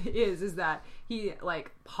is that he,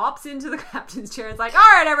 like, pops into the captain's chair and is like, all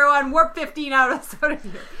right, everyone, warp 15 out of here.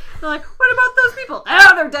 They're like, what about those people?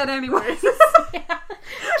 Oh, they're dead anyway.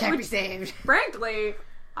 Can't be saved. Frankly,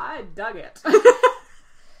 I dug it. Kirk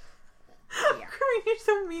Why are you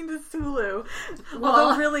so mean to Sulu? Well-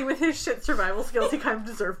 Although really, with his shit survival skills, he kind of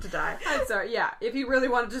deserved to die. I'm sorry, yeah. If he really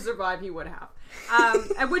wanted to survive, he would have.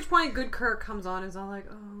 At which point, Good Kirk comes on and is all like,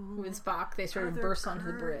 "Oh, With Spock, they sort of Other burst onto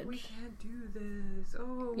the Kirk, bridge. we can't do this.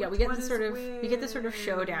 Oh, Yeah, which we get one this is sort of we get this sort of which?"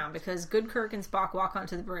 showdown because Good Kirk and Spock walk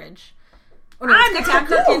onto the bridge. Oh, no, I'm it's the Good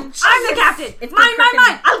captain. Kirk and- I'm the captain. It's Mine, Good Kirk mine, and-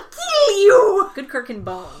 mine. I'll kill you. Good Kirk and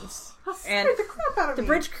Bones. And Scared the crap out of the me.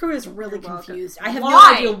 bridge crew is really confused. I have no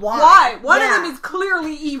Why? idea why. Why? One Yeah. of them is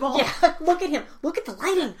clearly evil. Yeah, look at him. Look at the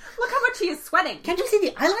lighting. Look how much he is sweating. Can't you see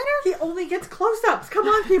the eyeliner? He only gets close-ups. Come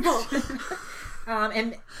on, people.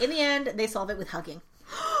 And in the end, they solve it with hugging.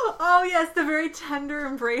 Oh yes, the very tender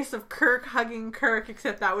embrace of Kirk hugging Kirk,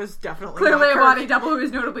 except that was definitely Clearly not a Kirk. body double who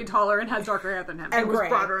is notably taller and has darker hair than him. And was gray.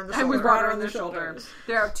 broader in the And was shoulder. broader on on the the shoulder. shoulders.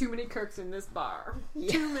 There are too many Kirks in this bar.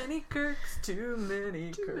 Too many Kirks, too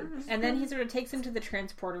many Kirks. And then he sort of takes them to the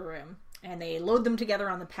transporter room, and they load them together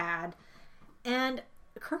on the pad. And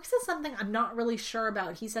Kirk says something I'm not really sure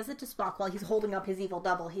about. He says it to Spock while he's holding up his evil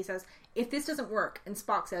double. He says, "If this doesn't work," and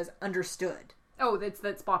Spock says, "Understood." Oh, it's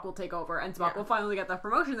that Spock will take over, and Spock will finally get the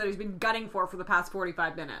promotion that he's been gunning for the past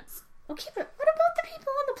 45 minutes. Okay, but what about the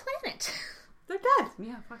people on the planet? They're dead.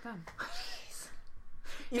 Yeah, fuck them.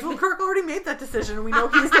 Evil Kirk already made that decision, and we know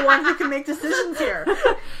he's the one who can make decisions here.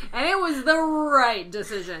 And it was the right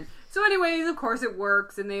decision. So anyways, of course it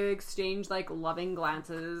works, and they exchange, like, loving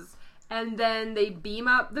glances. And then they beam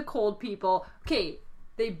up the cold people. Okay,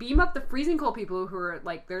 they beam up the freezing cold people who are,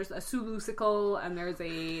 like, there's a Sulusicle, and there's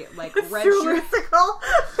a, like, red shirt,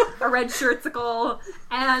 a red shirtsicle,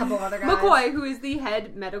 and Couple other guys. McCoy, who is the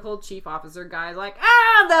head medical chief officer guy, is like,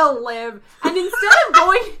 they'll live. And instead of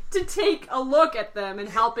going to take a look at them and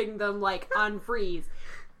helping them, like, unfreeze,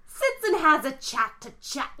 sits and has a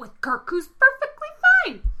chat with Kirk, who's perfectly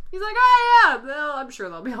fine. He's like, oh yeah, I'm sure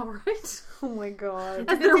they'll be alright. Oh my god.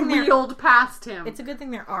 As they're wheeled past him. It's a good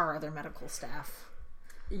thing there are other medical staff.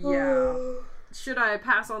 Yeah. Should I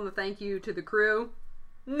pass on the thank you to the crew?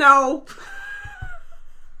 No.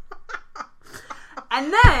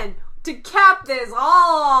 And then, to cap this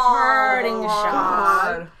all Parting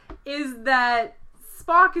shot. is that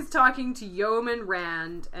Spock is talking to Yeoman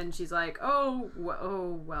Rand, and she's like, oh,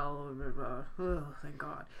 thank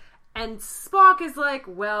God. And Spock is like,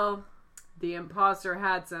 well, the imposter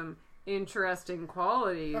had some interesting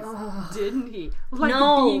qualities, didn't he? Like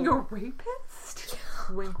No. being a rapist?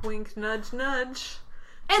 Wink, wink, nudge, nudge.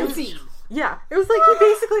 End scene. Yeah, it was like he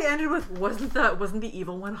basically ended with, wasn't the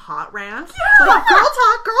evil one hot, Rand? Yeah. Like, girl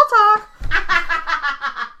talk.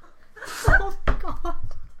 Oh my god.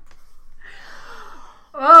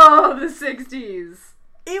 Oh, the 60s.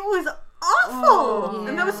 It was awful, Oh,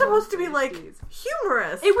 and that was supposed to be like 60s.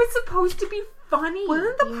 humorous. It was supposed to be funny.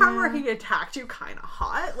 Wasn't the part where he attacked you kind of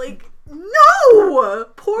hot? Like, no!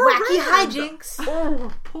 Poor Wacky Rand. hijinks.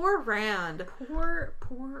 Oh, poor Rand. Poor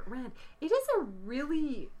Rand. It is a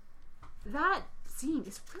really... That scene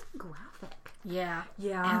is really graphic. Yeah.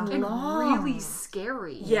 Yeah. And And long. really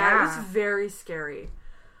scary. Yeah, it Yeah. was very scary.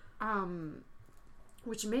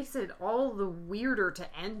 Which makes it all the weirder to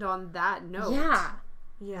end on that note. Yeah.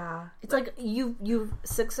 Yeah. It's like you've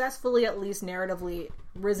successfully, at least narratively,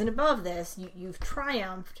 risen above this. You've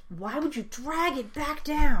triumphed. Why would you drag it back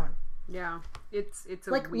down? Yeah. It's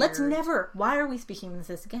a Like, weird... let's never. Why are we speaking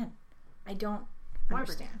this again? I don't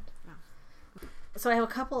understand. So I have a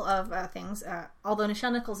couple of things. Although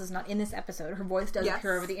Nichelle Nichols is not in this episode, her voice does Yes.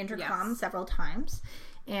 appear over the intercom Yes. several times.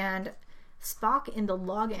 And Spock, in the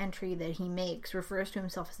log entry that he makes, refers to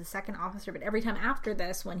himself as the second officer, but every time after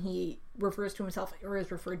this, when he refers to himself or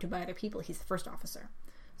is referred to by other people, he's the first officer.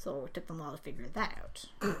 So it took them a while to figure that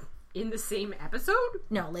out. In the same episode?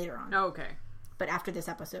 No, later on. Oh, okay. But after this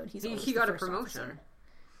episode, he's always He the got a first promotion. officer.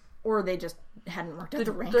 Or they just hadn't worked out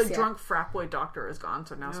the ranks The yet. drunk frat boy doctor is gone,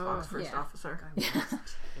 so now Spock's first yeah. officer.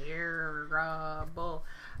 Terrible.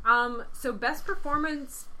 So best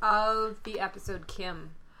performance of the episode,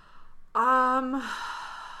 Kim. I'm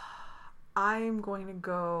going to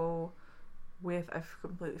go with, I've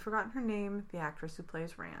completely forgotten her name, the actress who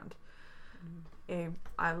plays Rand.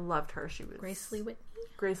 I loved her. She was Grace Lee Whitney?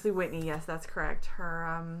 Grace Lee Whitney, yes, that's correct.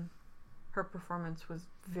 Her performance was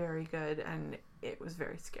very good, and it was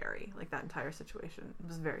very scary. Like, that entire situation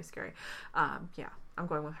was very scary. Yeah, I'm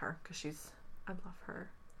going with her because I love her.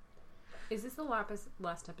 Is this the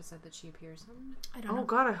last episode that she appears in? I don't know. Oh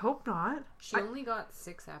God, I hope not. She only got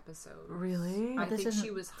 6 episodes. Really? I This think isn't-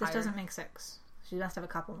 she was This hired. doesn't make 6. She must have a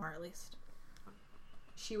couple more at least.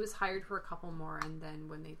 She was hired for a couple more, and then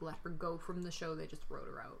when they let her go from the show, they just wrote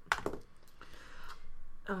her out.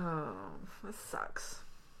 Oh, that sucks.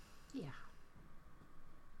 Yeah.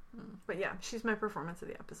 But yeah, she's my performance of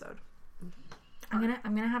the episode. part.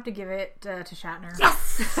 I'm gonna have to give it to Shatner.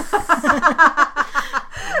 Yes!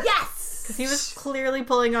 Yes! Because he was clearly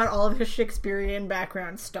pulling out all of his Shakespearean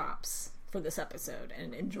background stops for this episode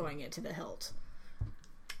and enjoying it to the hilt.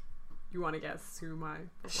 You want to guess who my...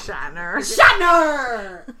 Shatner.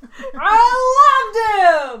 Shatner!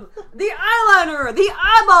 I loved him! The eyeliner, the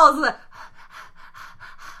eyeballs,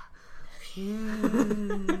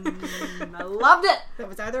 I loved it! That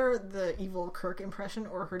was either the evil Kirk impression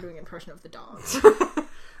or her doing impression of the dog.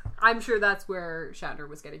 I'm sure that's where Shatner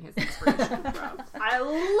was getting his inspiration from. I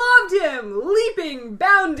loved him! Leaping,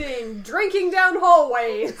 bounding, drinking down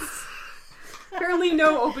hallways. Apparently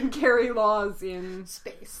no open carry laws in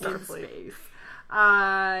Space. space.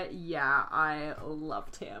 Yeah, I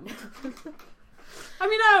loved him. I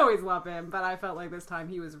mean, I always love him, but I felt like this time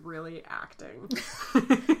he was really acting.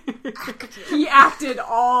 He acted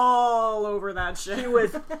all over that shit. He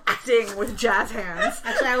was acting with jazz hands.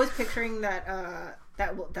 Actually, I was picturing that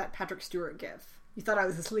Patrick Stewart gif. You thought I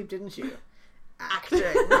was asleep, didn't you? Acting.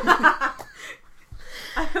 I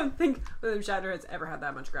don't think William Shatner has ever had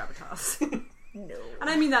that much gravitas. No. And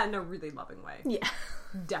I mean that in a really loving way. Yeah.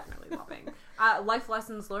 Definitely loving. Life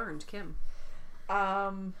lessons learned, Kim.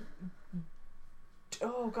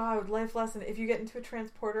 Oh god, life lesson. If you get into a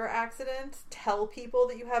transporter accident, tell people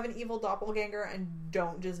that you have an evil doppelganger and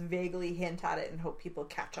don't just vaguely hint at it and hope people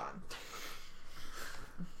catch on.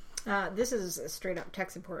 This is a straight up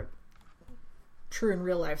tech support. True in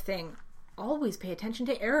real life thing. Always pay attention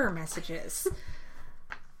to error messages.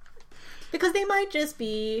 Because they might just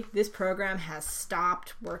be, this program has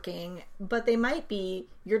stopped working, but they might be,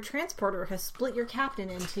 your transporter has split your captain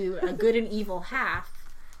into a good and evil half,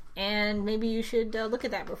 and maybe you should look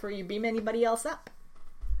at that before you beam anybody else up.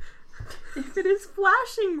 If it is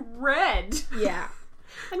flashing red Yeah.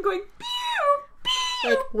 and going pew, pew.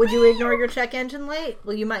 Like, would you ignore your check engine light?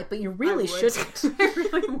 Well, you might, but you really shouldn't. I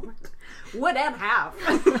really would. Would and have.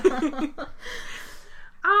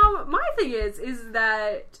 My thing is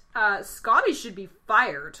that Scotty should be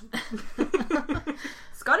fired.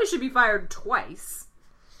 Scotty should be fired twice.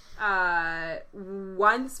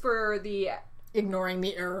 Once for the Ignoring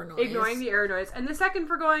the error noise. and the second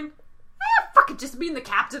for going, fuck it, just being the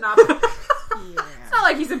captain up. It's not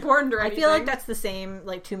like he's important or anything. I feel like that's the same,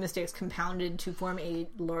 like, two mistakes compounded to form a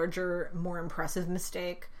larger, more impressive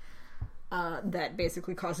mistake that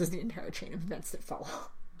basically causes the entire chain of events that follow.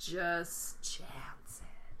 Just chance it.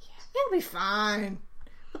 It'll be fine.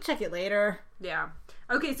 We'll check it later. Yeah.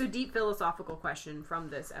 Okay, so deep philosophical question from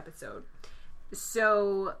this episode.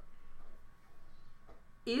 So,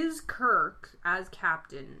 is Kirk, as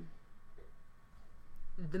captain,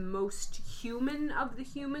 the most human of the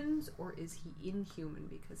humans, or is he inhuman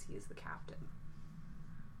because he is the captain?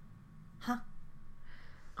 Huh?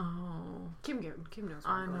 Oh. Kim knows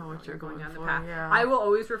I know what you're going down for, the path. yeah. I will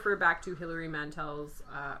always refer back to Hilary Mantel's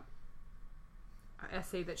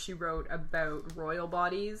essay that she wrote about royal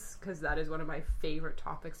bodies, because that is one of my favorite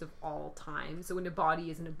topics of all time. So when a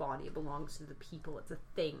body isn't a body, it belongs to the people. It's a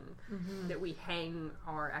thing that we hang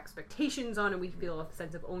our expectations on and we feel a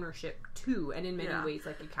sense of ownership to. And in many ways,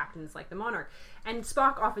 like, a captain is like the monarch. And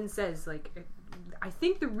Spock often says, like, I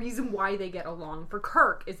think the reason why they get along for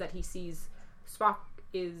Kirk is that he sees Spock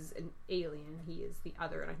is an alien, he is the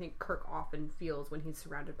other, and I think Kirk often feels when he's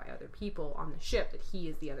surrounded by other people on the ship that he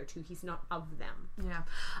is the other two. He's not of them. Yeah.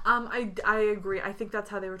 I agree. I think that's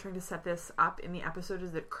how they were trying to set this up in the episode,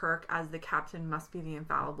 is that Kirk, as the captain, must be the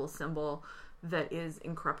infallible symbol that is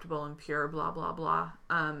incorruptible and pure, blah, blah, blah.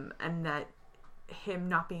 And that him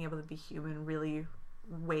not being able to be human really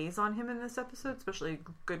weighs on him in this episode, especially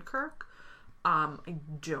good Kirk. I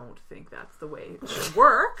don't think that's the way it should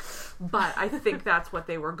work, but I think that's what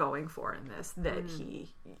they were going for in this, that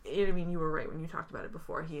I mean, you were right when you talked about it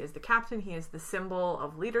before. He is the captain, he is the symbol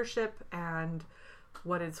of leadership, and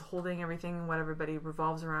what is holding everything, what everybody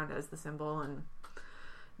revolves around as the symbol, and,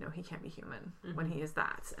 you know, he can't be human when he is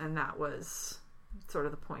that, and that was sort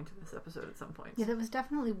of the point of this episode at some point. Yeah, that was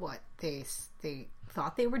definitely what they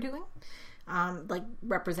thought they were doing. Like,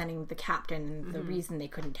 representing the captain and the reason they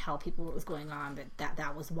couldn't tell people what was going on,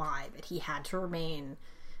 that was why, that he had to remain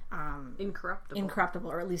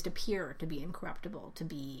incorruptible, or at least appear to be incorruptible, to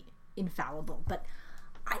be infallible. But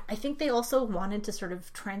I think they also wanted to sort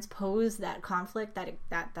of transpose that conflict,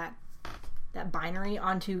 that binary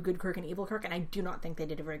onto good Kirk and evil Kirk, and I do not think they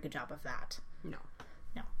did a very good job of that.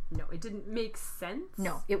 No, it didn't make sense.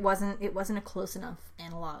 No, it wasn't a close enough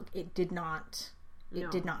analog. It did not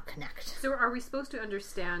connect. So are we supposed to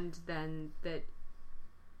understand then that,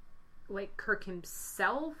 like, Kirk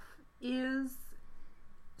himself is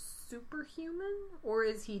superhuman, or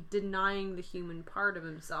is he denying the human part of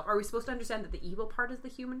himself? Are we supposed to understand that the evil part is the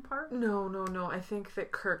human part? No. I think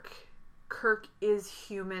that Kirk is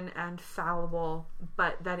human and fallible,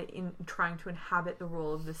 but that in trying to inhabit the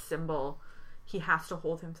role of the symbol, he has to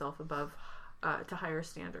hold himself above to higher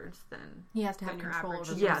standards than he has to have your control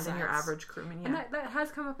average. over than your average crewman. Yeah, and that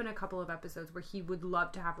has come up in a couple of episodes where he would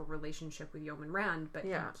love to have a relationship with Yeoman Rand, but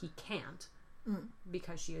he can't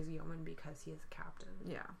because she is Yeoman, because he is a captain.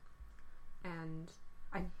 Yeah, and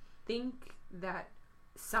I think that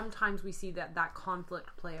sometimes we see that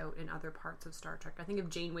conflict play out in other parts of Star Trek. I think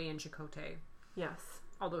of Janeway and Chakotay. Yes.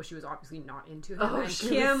 Although she was obviously not into him. Oh, and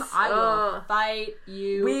Kim, I will fight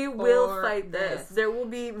you. We will fight this. There will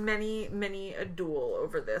be many a duel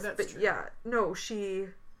over this. That's but true. yeah, no, she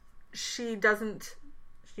doesn't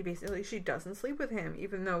sleep with him,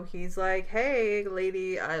 even though he's like, hey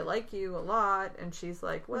lady, I like you a lot, and she's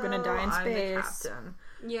like, well, we're gonna die in I'm space. the captain.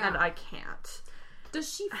 Yeah. And I can't.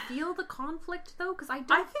 Does she feel the conflict though? Because I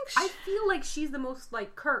feel like she's the most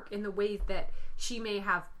like Kirk in the ways that she may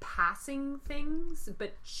have passing things,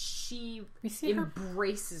 but she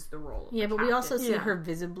embraces the role of but captain. we also see her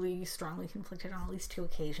visibly strongly conflicted on at least 2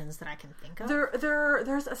 occasions that I can think of.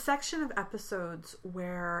 There's a section of episodes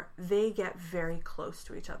where they get very close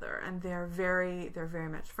to each other, and they're very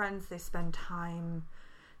much friends. They spend time,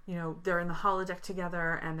 they're in the holodeck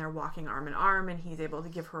together, and they're walking arm in arm, and he's able to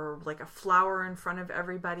give her like a flower in front of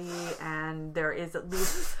everybody. And there is at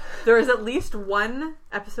least one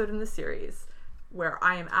episode in the series where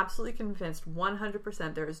I am absolutely convinced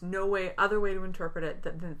 100% there is no other way to interpret it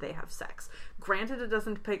than they have sex. Granted, it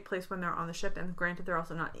doesn't take place when they're on the ship, and granted, they're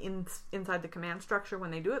also not inside the command structure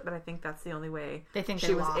when they do it, but I think that's the only way they think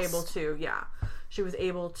she was able to. Yeah, she was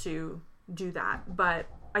able to do that. But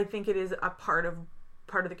I think it is a part of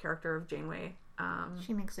the character of Janeway.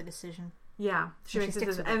 She makes a decision. Yeah, she makes a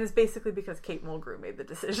decision, and it. it's basically because Kate Mulgrew made the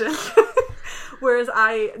decision. Whereas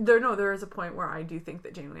there is a point where I do think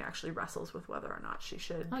that Janeway actually wrestles with whether or not she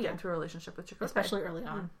should get into a relationship with Chakotay. Especially early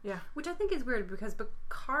on. Yeah. Which I think is weird because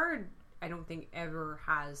Picard, I don't think, ever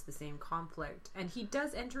has the same conflict. And he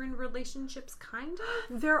does enter in relationships, kind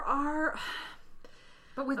of. There are...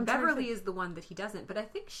 But with Beverly is the one that he doesn't. But I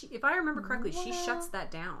think if I remember correctly, she shuts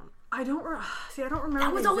that down. I don't remember.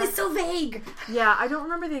 That was always so vague. Yeah, I don't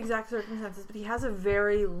remember the exact circumstances, but he has a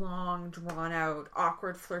very long, drawn-out,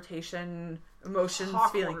 awkward flirtation, emotions,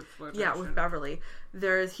 feeling. Yeah, with Beverly.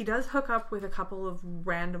 He does hook up with a couple of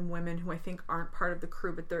random women who I think aren't part of the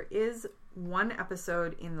crew, but there is one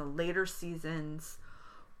episode in the later seasons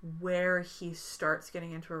where he starts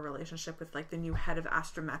getting into a relationship with like the new head of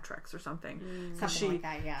astrometrics or something. Something like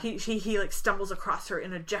that, yeah. He like stumbles across her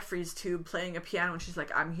in a Jeffries tube playing a piano, and she's like,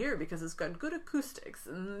 I'm here because it's got good acoustics,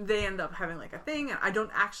 and they end up having like a thing, and I don't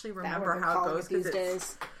actually remember how it goes these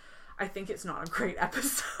days. I think it's not a great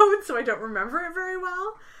episode, so I don't remember it very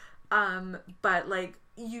well. But like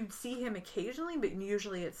you see him occasionally, but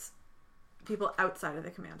usually it's people outside of the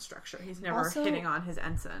command structure. He's never also hitting on his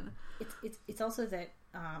ensign. It's also that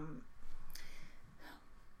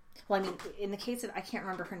well, I mean, in the case of, I can't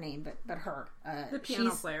remember her name, but her the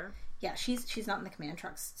piano player. Yeah, she's not in the command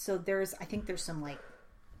trucks, so I think there's some like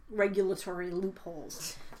regulatory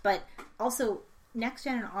loopholes. But also, Next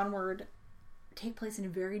Gen and Onward take place in a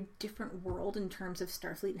very different world in terms of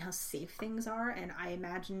Starfleet and how safe things are, and I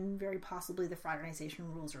imagine very possibly the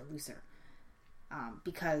fraternization rules are looser.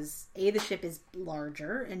 Because A, the ship is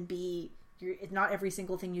larger, and B, not every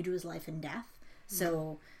single thing you do is life and death.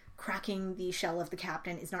 So cracking the shell of the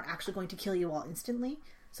captain is not actually going to kill you all instantly.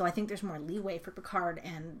 So I think there's more leeway for Picard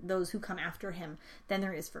and those who come after him than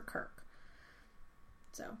there is for Kirk.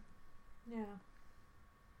 So. Yeah.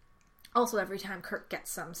 Also, every time Kirk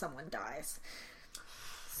gets someone dies.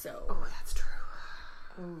 So. Oh, that's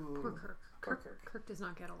true. Ooh. Poor Kirk. Kirk does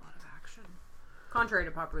not get a lot of action. Contrary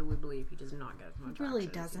to popular belief, he does not get as much action. He really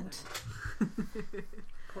doesn't.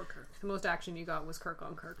 Poor Kirk. The most action you got was Kirk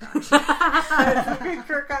on Kirk action.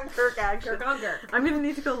 Kirk on Kirk action. Kirk on Kirk. I'm going to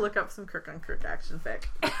need to go look up some Kirk on Kirk action fic.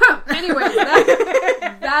 Anyway,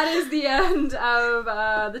 that is the end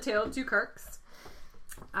of The Tale of Two Kirks.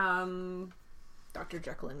 Dr.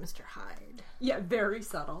 Jekyll and Mr. Hyde. Yeah, very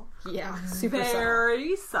subtle. Yeah, super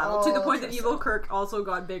very subtle. To the point that evil Kirk also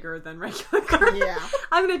got bigger than regular Kirk. Yeah.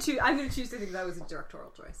 I'm gonna choose to think that was a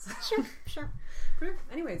directorial choice. Sure.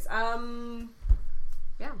 Anyways,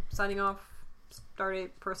 yeah, signing off.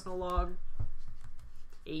 Stardate personal log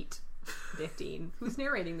 8:15. Who's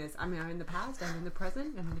narrating this? I mean, I'm in the past, I'm in the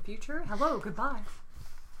present, I'm in the future. Hello, goodbye.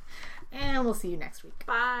 And we'll see you next week.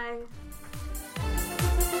 Bye.